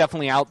think that's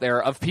definitely out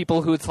there of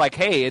people who it's like,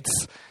 hey,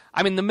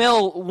 the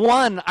mill,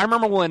 I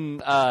remember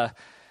when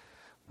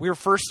we were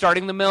first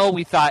starting the mill,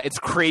 we thought it's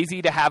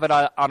crazy to have it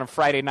on a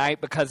Friday night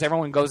because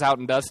everyone goes out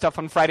and does stuff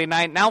on Friday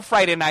night. Now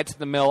Friday nights at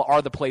the mill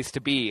are the place to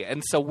be.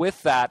 And so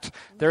with that,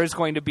 there is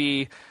going to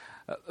be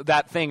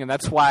that thing. And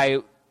that's why,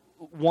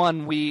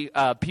 one,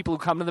 people who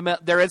come to the mill,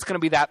 there is going to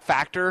be that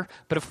factor.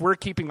 But if we're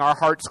keeping our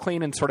hearts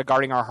clean and sort of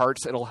guarding our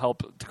hearts, it'll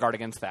help to guard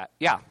against that.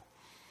 Yeah.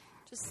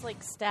 Just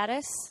like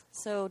status.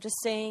 So just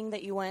saying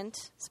that you went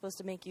is supposed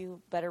to make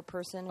you a better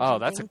person. Oh,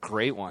 that's a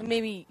great one.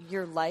 Maybe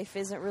your life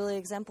isn't really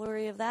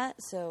exemplary of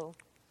that, so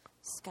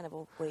it's kind of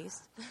a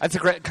waste. That's a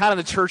great, kind of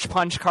the church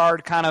punch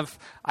card, kind of,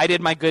 I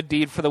did my good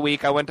deed for the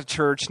week, I went to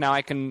church, now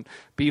I can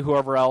be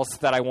whoever else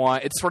that I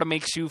want. It sort of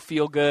makes you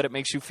feel good, it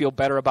makes you feel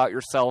better about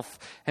yourself,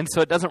 and so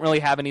it doesn't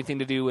really have anything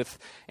to do with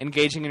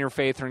engaging in your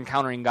faith or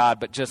encountering God,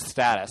 but just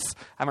status.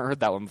 I haven't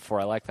heard that one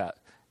before, I like that.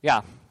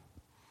 Yeah.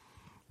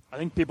 I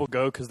think people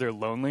go because they're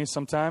lonely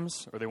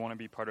sometimes, or they want to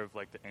be part of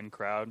like the in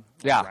crowd.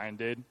 Yeah. Like Ryan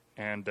did,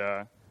 and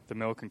the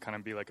mill can kind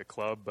of be like a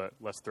club, but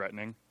less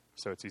threatening,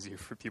 so it's easier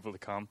for people to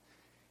come.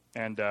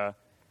 And I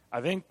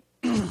think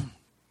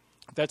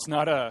that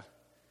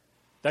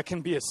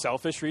can be a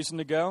selfish reason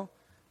to go,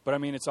 but I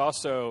mean it's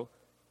also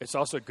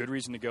a good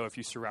reason to go if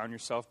you surround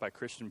yourself by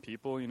Christian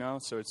people, you know.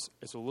 So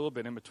it's a little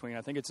bit in between.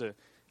 I think it's a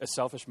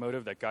selfish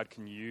motive that God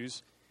can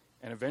use.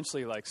 And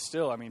eventually, like,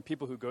 still, I mean,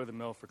 people who go to the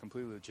mill for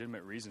completely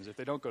legitimate reasons, if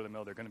they don't go to the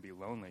mill, they're going to be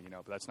lonely, you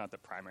know, but that's not the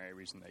primary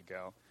reason they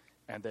go.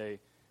 And they,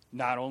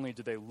 not only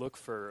do they look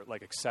for,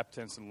 like,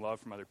 acceptance and love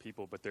from other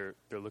people, but they're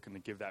looking to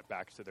give that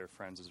back to their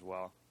friends as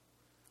well.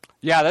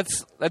 Yeah,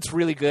 that's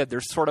really good.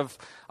 There's sort of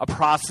a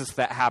process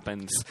that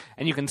happens,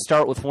 and you can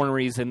start with one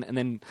reason and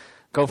then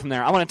go from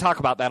there. I want to talk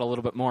about that a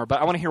little bit more, but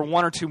I want to hear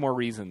one or two more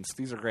reasons.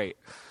 These are great.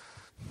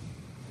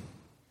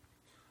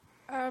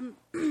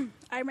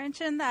 I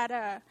mentioned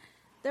that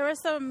there were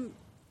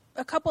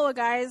a couple of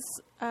guys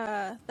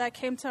that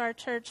came to our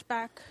church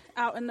back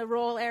out in the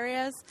rural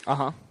areas,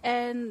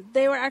 and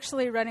they were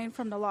actually running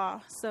from the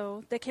law,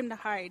 so they came to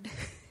hide.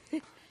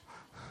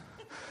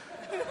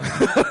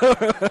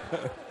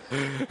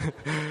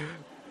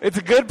 It's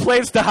a good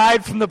place to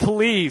hide from the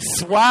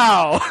police.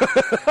 Wow.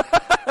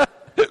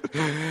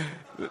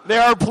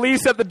 There are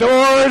police at the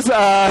doors.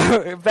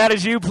 If that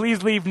is you,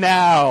 please leave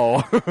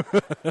now.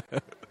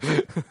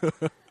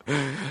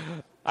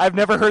 I've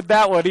never heard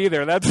that one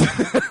either. That's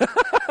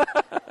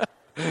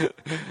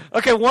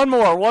okay. One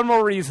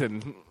more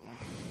reason.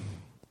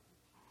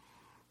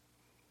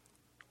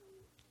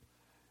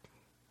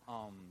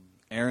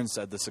 Aaron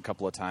said this a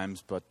couple of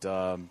times, but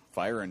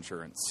fire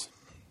insurance.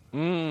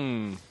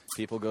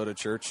 People go to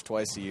church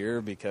twice a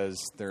year because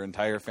their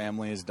entire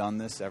family has done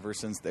this ever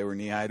since they were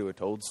knee-high to a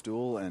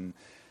toadstool, and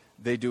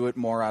they do it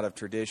more out of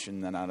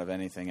tradition than out of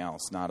anything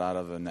else, not out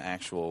of an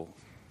actual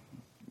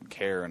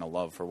care and a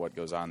love for what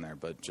goes on there,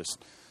 but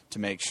just to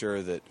make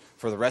sure that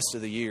for the rest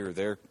of the year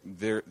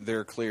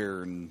they're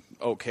clear and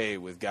okay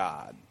with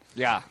God.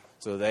 Yeah.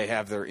 So they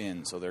have their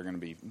in, so they're going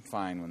to be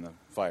fine when the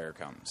fire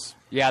comes.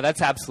 Yeah,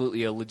 that's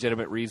absolutely a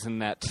legitimate reason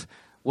that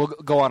will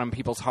go on in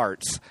people's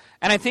hearts.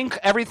 And I think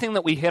everything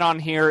that we hit on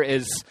here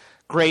is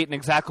great and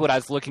exactly what I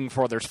was looking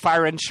for. There's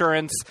fire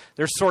insurance.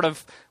 There's sort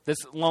of this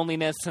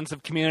loneliness, sense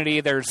of community.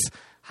 There's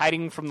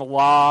hiding from the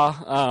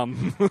law.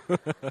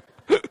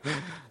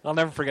 I'll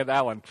never forget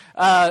that one.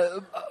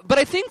 But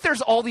I think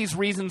there's all these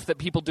reasons that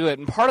people do it.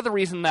 And part of the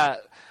reason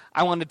that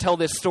I wanted to tell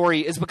this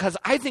story is because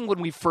I think when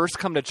we first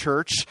come to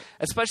church,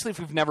 especially if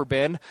we've never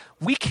been,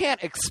 we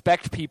can't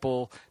expect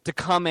people to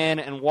come in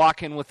and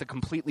walk in with a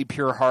completely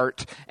pure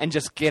heart and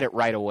just get it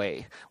right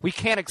away. We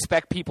can't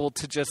expect people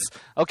to just,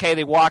 okay,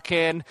 they walk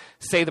in,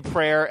 say the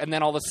prayer, and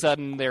then all of a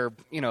sudden they're,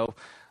 you know,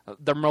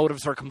 their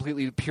motives are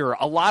completely pure.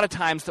 A lot of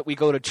times that we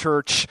go to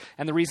church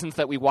and the reasons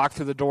that we walk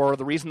through the door,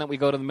 the reason that we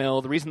go to the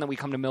mill, the reason that we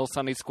come to Mill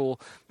Sunday School,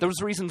 those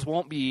reasons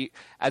won't be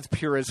as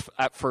pure as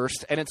at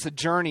first, and it's a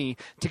journey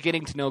to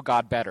getting to know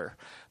God better.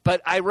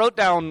 But I wrote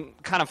down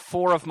kind of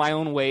 4 of my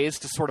own ways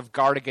to sort of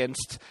guard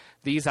against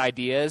these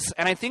ideas,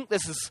 and I think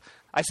this is,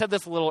 I said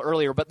this a little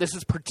earlier, but this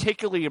is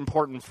particularly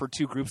important for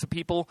 2 groups of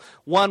people.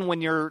 One,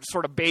 when you're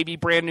sort of baby,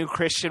 brand new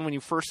Christian, when you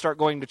first start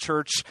going to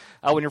church,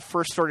 when you're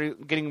first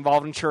started getting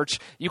involved in church,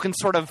 you can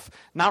sort of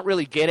not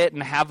really get it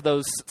and have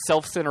those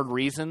self-centered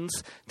reasons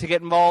to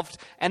get involved.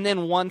 And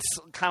then once,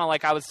 kind of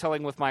like I was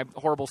telling with my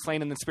horrible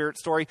slain in the spirit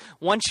story,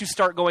 once you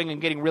start going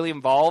and getting really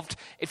involved,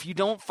 if you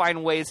don't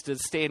find ways to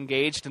stay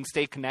engaged and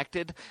stay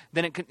connected,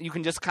 then you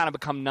can just kind of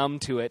become numb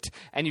to it.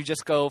 And you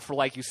just go for,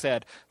 like you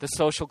said, the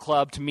social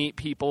club to meet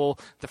people,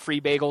 the free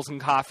bagels and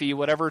coffee,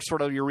 whatever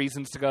sort of your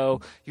reasons to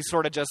go. You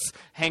sort of just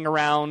hang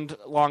around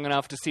long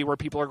enough to see where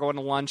people are going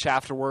to lunch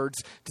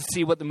afterwards, to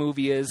see what the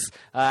movie is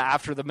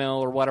after the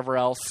mill or whatever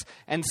else.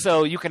 And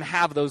so you can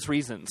have those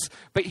reasons.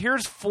 But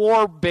here's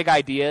 4 big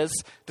ideas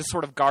to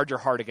sort of guard your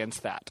heart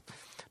against that.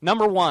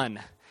 Number 1,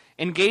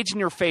 engage in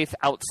your faith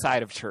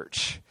outside of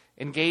church.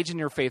 Engage in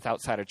your faith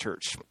outside of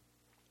church.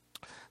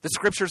 The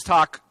scriptures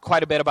talk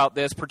quite a bit about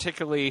this,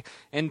 particularly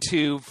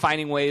into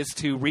finding ways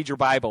to read your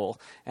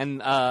Bible.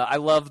 And I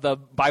love the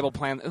Bible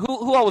plan.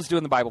 Who all was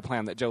doing the Bible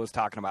plan that Joe was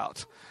talking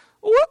about?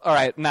 Ooh, all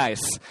right,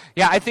 nice.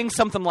 Yeah, I think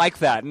something like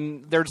that.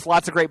 And there's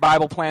lots of great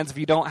Bible plans. If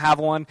you don't have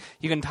one,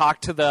 you can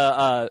talk to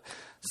the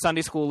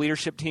Sunday school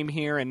leadership team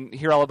here and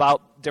hear all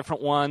about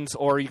different ones,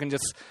 or you can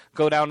just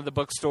go down to the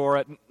bookstore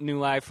at New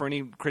Life or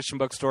any Christian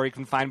bookstore. You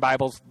can find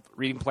Bibles,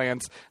 reading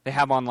plans. They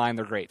have online.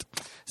 They're great.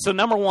 So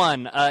number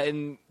 1,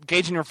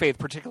 engage in your faith,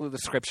 particularly the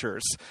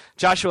scriptures.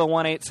 Joshua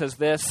 1:8 says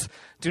this: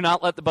 "Do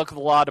not let the book of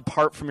the law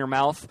depart from your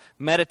mouth.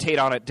 Meditate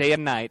on it day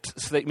and night,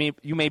 so that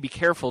you may be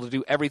careful to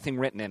do everything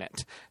written in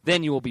it.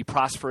 Then you will be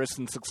prosperous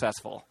and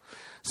successful."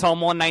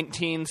 Psalm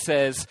 119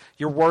 says,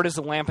 "Your word is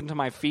a lamp unto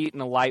my feet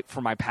and a light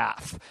for my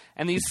path."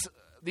 And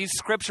these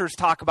scriptures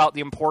talk about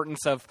the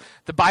importance of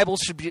the Bible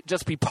should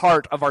just be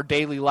part of our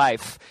daily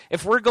life.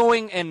 If we're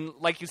going and,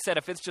 like you said,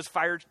 if it's just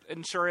fire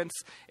insurance,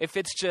 if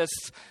it's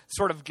just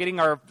sort of getting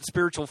our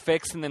spiritual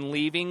fix and then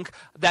leaving,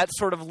 that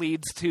sort of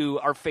leads to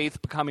our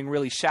faith becoming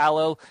really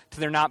shallow, to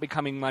there not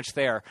becoming much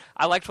there.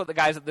 I liked what the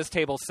guys at this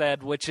table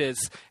said, which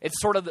is it's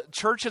sort of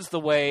church is the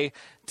way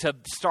to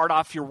start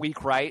off your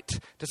week right,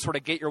 to sort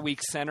of get your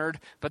week centered,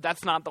 but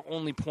that's not the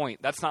only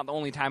point. That's not the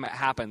only time it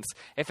happens.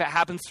 If it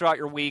happens throughout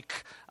your week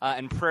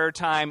in prayer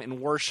time and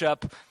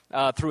worship,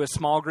 through a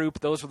small group,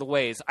 those are the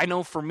ways. I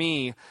know for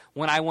me,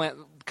 when I went,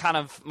 kind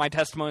of my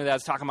testimony that I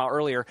was talking about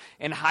earlier,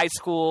 in high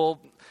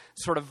school,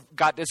 sort of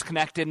got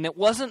disconnected, and it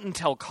wasn't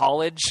until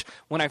college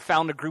when I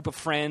found a group of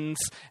friends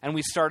and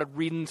we started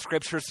reading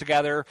scriptures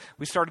together,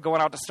 we started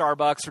going out to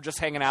Starbucks or just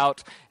hanging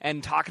out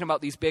and talking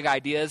about these big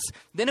ideas.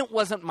 Then it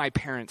wasn't my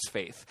parents'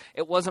 faith.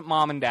 It wasn't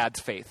mom and dad's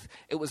faith.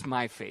 It was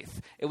my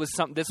faith. It was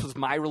this was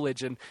my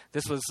religion.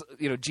 This was,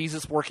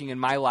 Jesus working in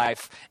my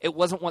life. It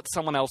wasn't what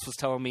someone else was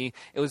telling me.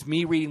 It was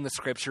me reading the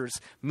scriptures,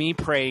 me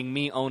praying,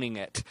 me owning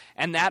it.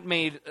 And that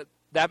made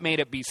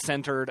it be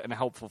centered and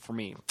helpful for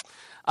me.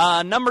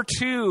 Number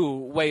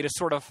 2 way to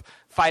sort of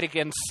fight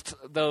against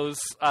those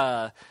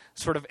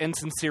sort of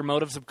insincere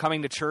motives of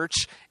coming to church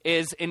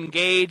is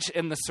engage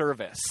in the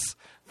service.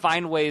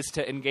 Find ways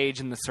to engage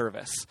in the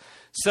service.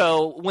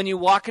 So when you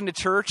walk into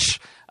church,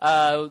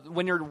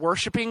 when you're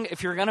worshiping,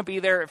 if you're going to be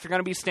there, if you're going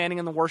to be standing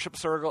in the worship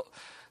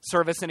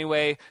service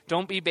anyway,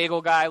 don't be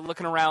bagel guy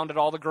looking around at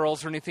all the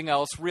girls or anything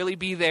else. Really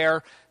be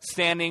there,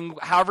 standing,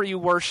 however you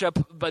worship,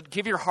 but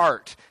give your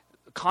heart.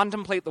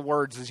 Contemplate the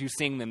words as you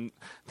sing them.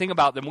 Think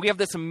about them. We have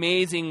this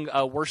amazing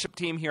worship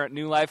team here at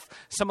New Life.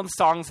 Some of the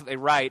songs that they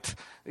write,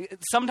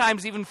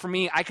 sometimes even for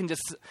me, I can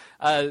just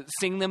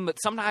sing them, but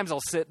sometimes I'll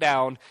sit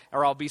down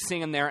or I'll be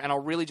singing there and I'll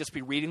really just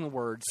be reading the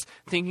words,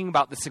 thinking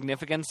about the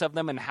significance of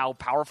them and how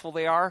powerful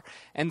they are.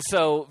 And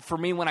so for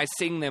me, when I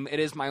sing them, it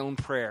is my own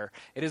prayer.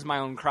 It is my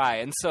own cry.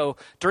 And so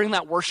during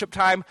that worship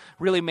time,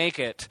 really make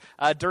it.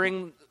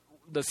 During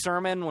the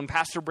sermon, when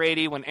Pastor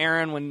Brady, when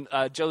Aaron, when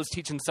Joe's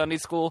teaching Sunday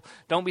school,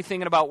 don't be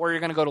thinking about where you're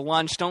going to go to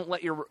lunch. Don't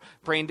let your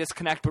brain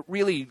disconnect, but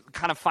really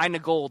kind of find a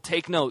goal,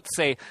 take notes,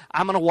 say,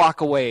 I'm going to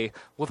walk away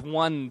with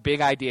one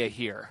big idea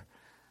here.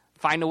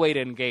 Find a way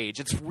to engage.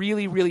 It's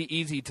really, really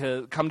easy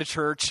to come to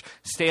church,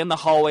 stay in the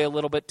hallway a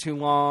little bit too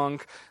long,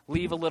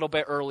 leave a little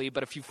bit early,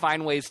 but if you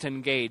find ways to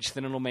engage,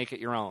 then it'll make it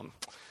your own.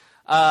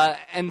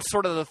 And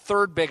sort of the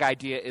third big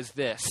idea is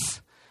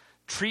this.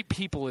 Treat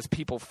people as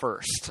people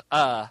first.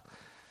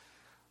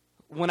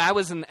 When I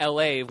was in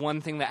LA,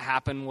 one thing that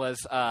happened was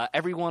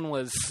everyone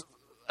was,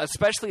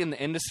 especially in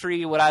the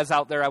industry, when I was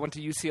out there, I went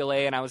to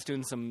UCLA and I was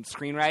doing some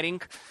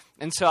screenwriting.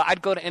 And so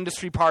I'd go to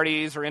industry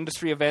parties or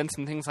industry events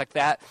and things like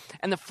that.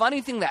 And the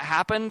funny thing that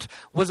happened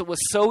was it was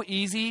so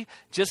easy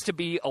just to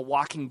be a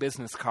walking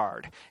business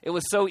card. It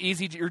was so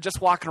easy. You're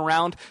just walking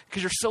around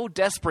because you're so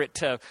desperate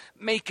to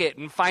make it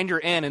and find your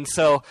in. And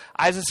so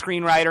I was a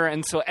screenwriter.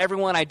 And so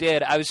everyone I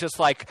did, I was just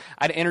like,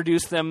 I'd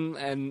introduce them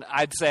and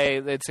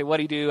they'd say, what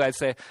do you do? I'd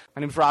say,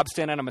 my name's Rob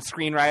Stinnon. I'm a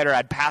screenwriter.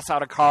 I'd pass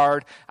out a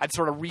card. I'd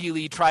sort of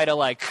really try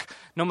to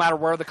no matter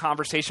where the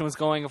conversation was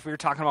going, if we were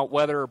talking about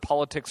weather or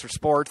politics or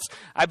sports,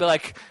 I'd be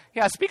like,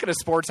 yeah, speaking of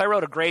sports, I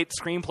wrote a great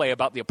screenplay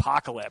about the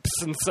apocalypse.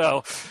 And so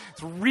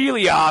it's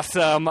really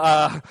awesome.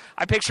 I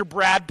picture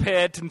Brad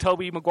Pitt and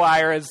Tobey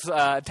Maguire as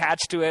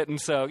attached to it. And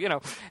so,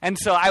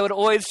 I would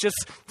always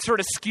just sort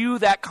of skew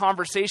that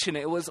conversation.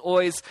 It was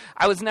always,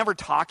 I was never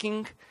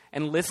talking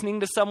and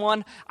listening to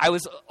someone. I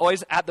was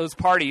always at those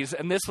parties,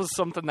 and this was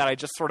something that I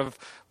just sort of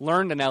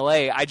learned in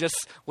LA. I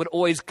just would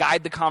always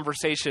guide the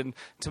conversation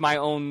to my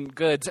own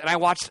goods.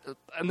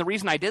 And the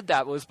reason I did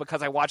that was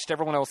because I watched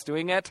everyone else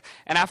doing it,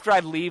 and after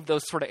I'd leave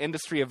those sort of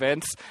industry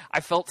events, I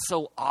felt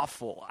so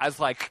awful. I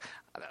was like,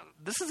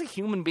 this is a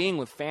human being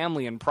with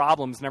family and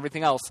problems and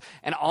everything else,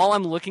 and all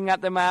I'm looking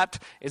at them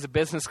at is a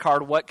business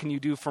card. What can you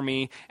do for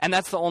me? And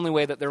that's the only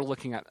way that they're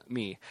looking at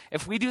me.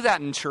 If we do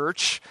that in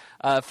church,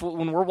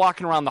 when we're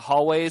walking around the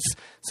hallways,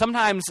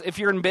 sometimes if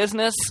you're in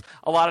business,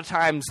 a lot of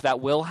times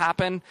that will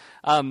happen.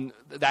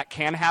 That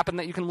can happen,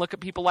 that you can look at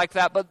people like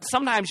that. But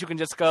sometimes you can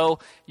just go,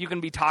 you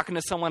can be talking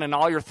to someone and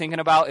all you're thinking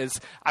about is,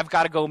 I've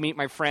got to go meet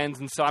my friends,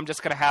 and so I'm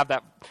just going to have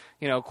that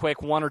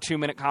quick 1 or 2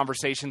 minute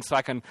conversation so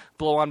I can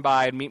blow on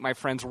by and meet my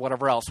friends or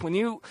whatever else. When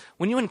you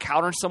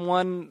encounter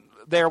someone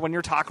there, when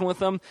you're talking with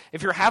them,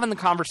 if you're having the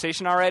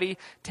conversation already,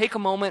 take a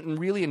moment and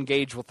really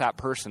engage with that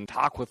person.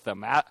 Talk with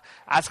them.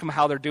 Ask them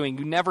how they're doing.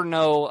 You never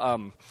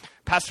know.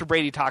 Pastor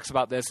Brady talks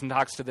about this and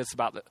talks to the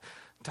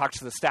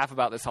staff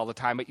about this all the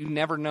time, but you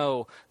never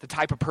know the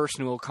type of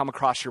person who will come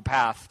across your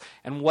path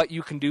and what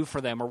you can do for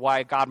them or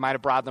why God might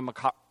have brought them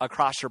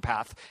across your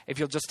path if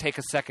you'll just take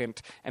a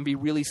second and be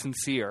really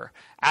sincere.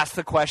 Ask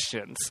the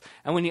questions.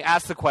 And when you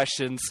ask the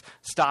questions,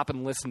 stop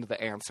and listen to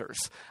the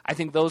answers. I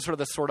think those are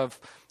the sort of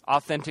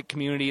authentic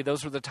community.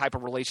 Those are the type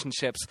of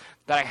relationships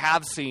that I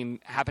have seen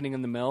happening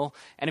in the mill.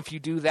 And if you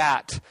do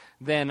that,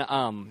 then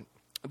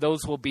those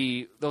will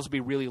be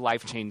really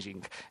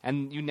life-changing.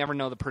 And you never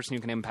know the person you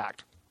can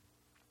impact.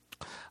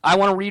 I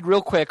want to read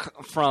real quick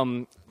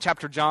from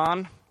chapter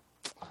John,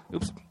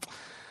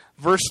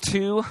 verse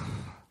 2,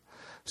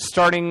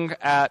 starting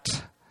at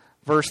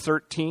verse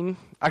 13.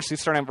 Actually,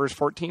 starting at verse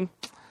 14.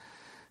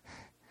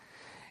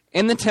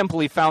 In the temple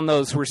he found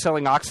those who were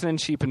selling oxen and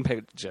sheep and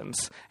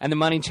pigeons, and the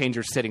money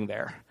changers sitting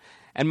there.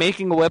 And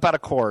making a whip out of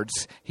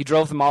cords, he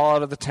drove them all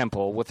out of the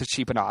temple with the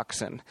sheep and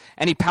oxen.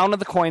 And he pounded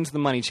the coins of the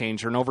money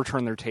changer and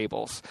overturned their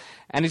tables.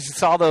 And as he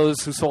saw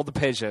those who sold the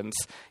pigeons,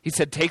 he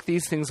said, "Take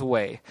these things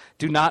away.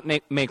 Do not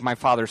make my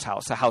Father's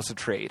house a house of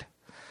trade."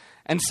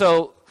 And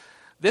so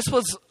this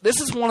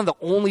is one of the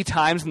only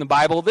times in the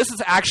Bible. This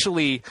is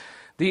actually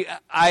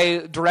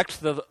I direct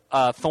the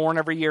Thorn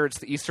every year. It's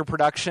the Easter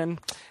production.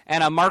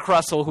 And Mark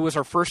Russell, who was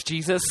our first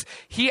Jesus,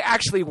 he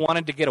actually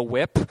wanted to get a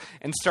whip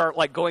and start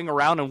like going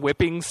around and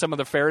whipping some of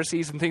the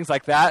Pharisees and things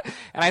like that.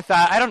 And I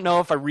thought, I don't know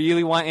if I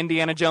really want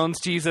Indiana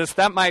Jones Jesus.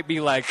 That might be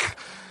like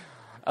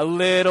a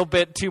little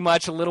bit too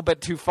much, a little bit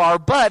too far.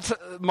 But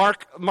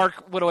Mark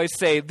would always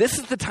say, this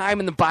is the time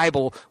in the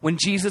Bible when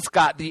Jesus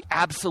got the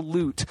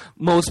absolute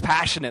most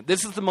passionate.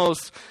 This is the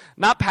most,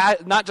 not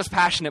just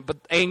passionate, but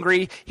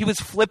angry. He was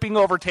flipping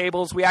over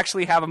tables. We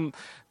actually have him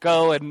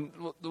go and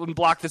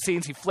block the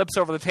scenes. He flips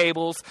over the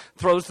tables,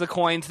 throws the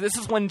coins. This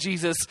is when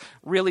Jesus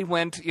really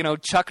went,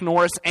 Chuck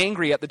Norris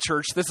angry at the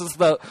church. This is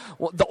the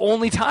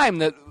only time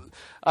that,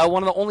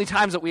 one of the only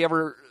times that we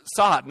ever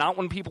saw it. Not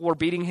when people were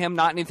beating him,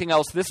 not anything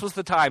else. This was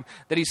the time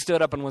that he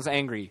stood up and was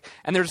angry.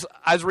 And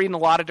I was reading a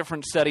lot of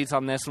different studies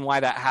on this and why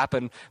that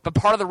happened. But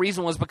part of the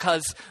reason was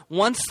because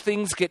once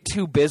things get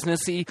too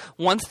businessy,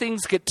 once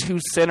things get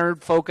too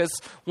centered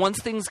focused, once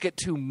things get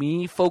too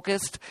me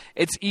focused,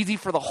 it's easy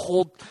for the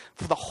whole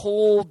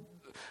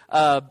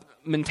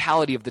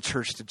mentality of the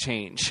church to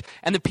change.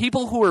 And the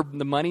people who were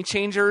the money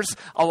changers,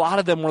 a lot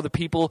of them were the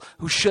people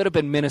who should have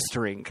been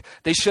ministering.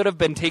 They should have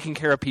been taking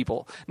care of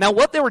people. Now,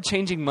 what they were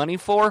changing money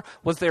for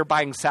was they were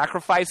buying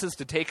sacrifices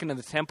to take into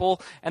the temple,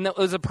 and that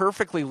was a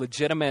perfectly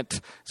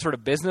legitimate sort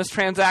of business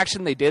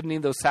transaction. They did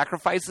need those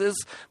sacrifices,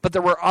 but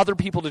there were other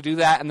people to do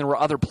that, and there were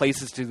other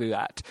places to do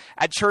that.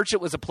 At church,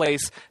 it was a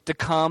place to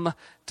come,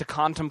 to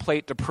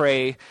contemplate, to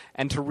pray,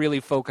 and to really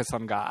focus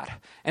on God.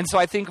 And so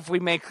I think if we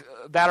make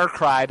that our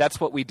cry, that's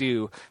what we do,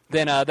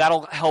 then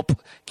that'll help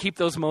keep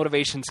those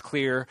motivations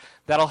clear.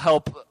 That'll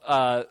help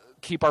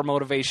keep our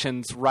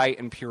motivations right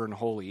and pure and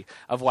holy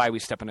of why we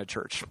step into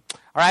church. All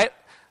right?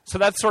 So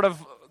that's sort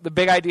of the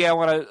big idea I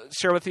want to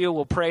share with you.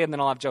 We'll pray, and then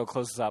I'll have Joe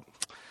close us up.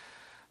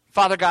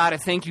 Father God, I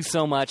thank you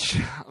so much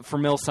for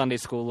Mill Sunday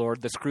School,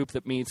 Lord, this group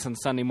that meets on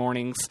Sunday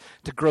mornings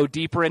to grow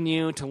deeper in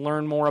you, to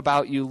learn more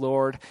about you,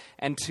 Lord,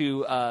 and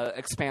to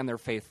expand their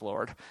faith,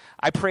 Lord.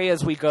 I pray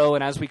as we go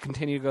and as we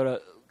continue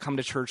to come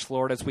to church,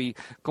 Lord, as we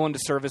go into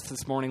service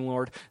this morning,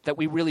 Lord, that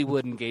we really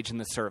would engage in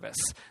the service,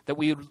 that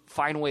we would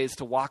find ways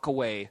to walk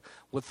away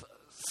with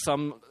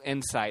some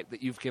insight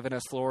that you've given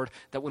us, Lord,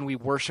 that when we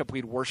worship,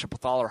 we'd worship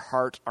with all our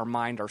heart, our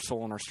mind, our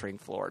soul, and our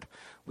strength, Lord.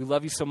 We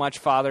love you so much,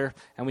 Father,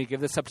 and we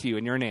give this up to you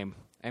in your name.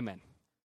 Amen.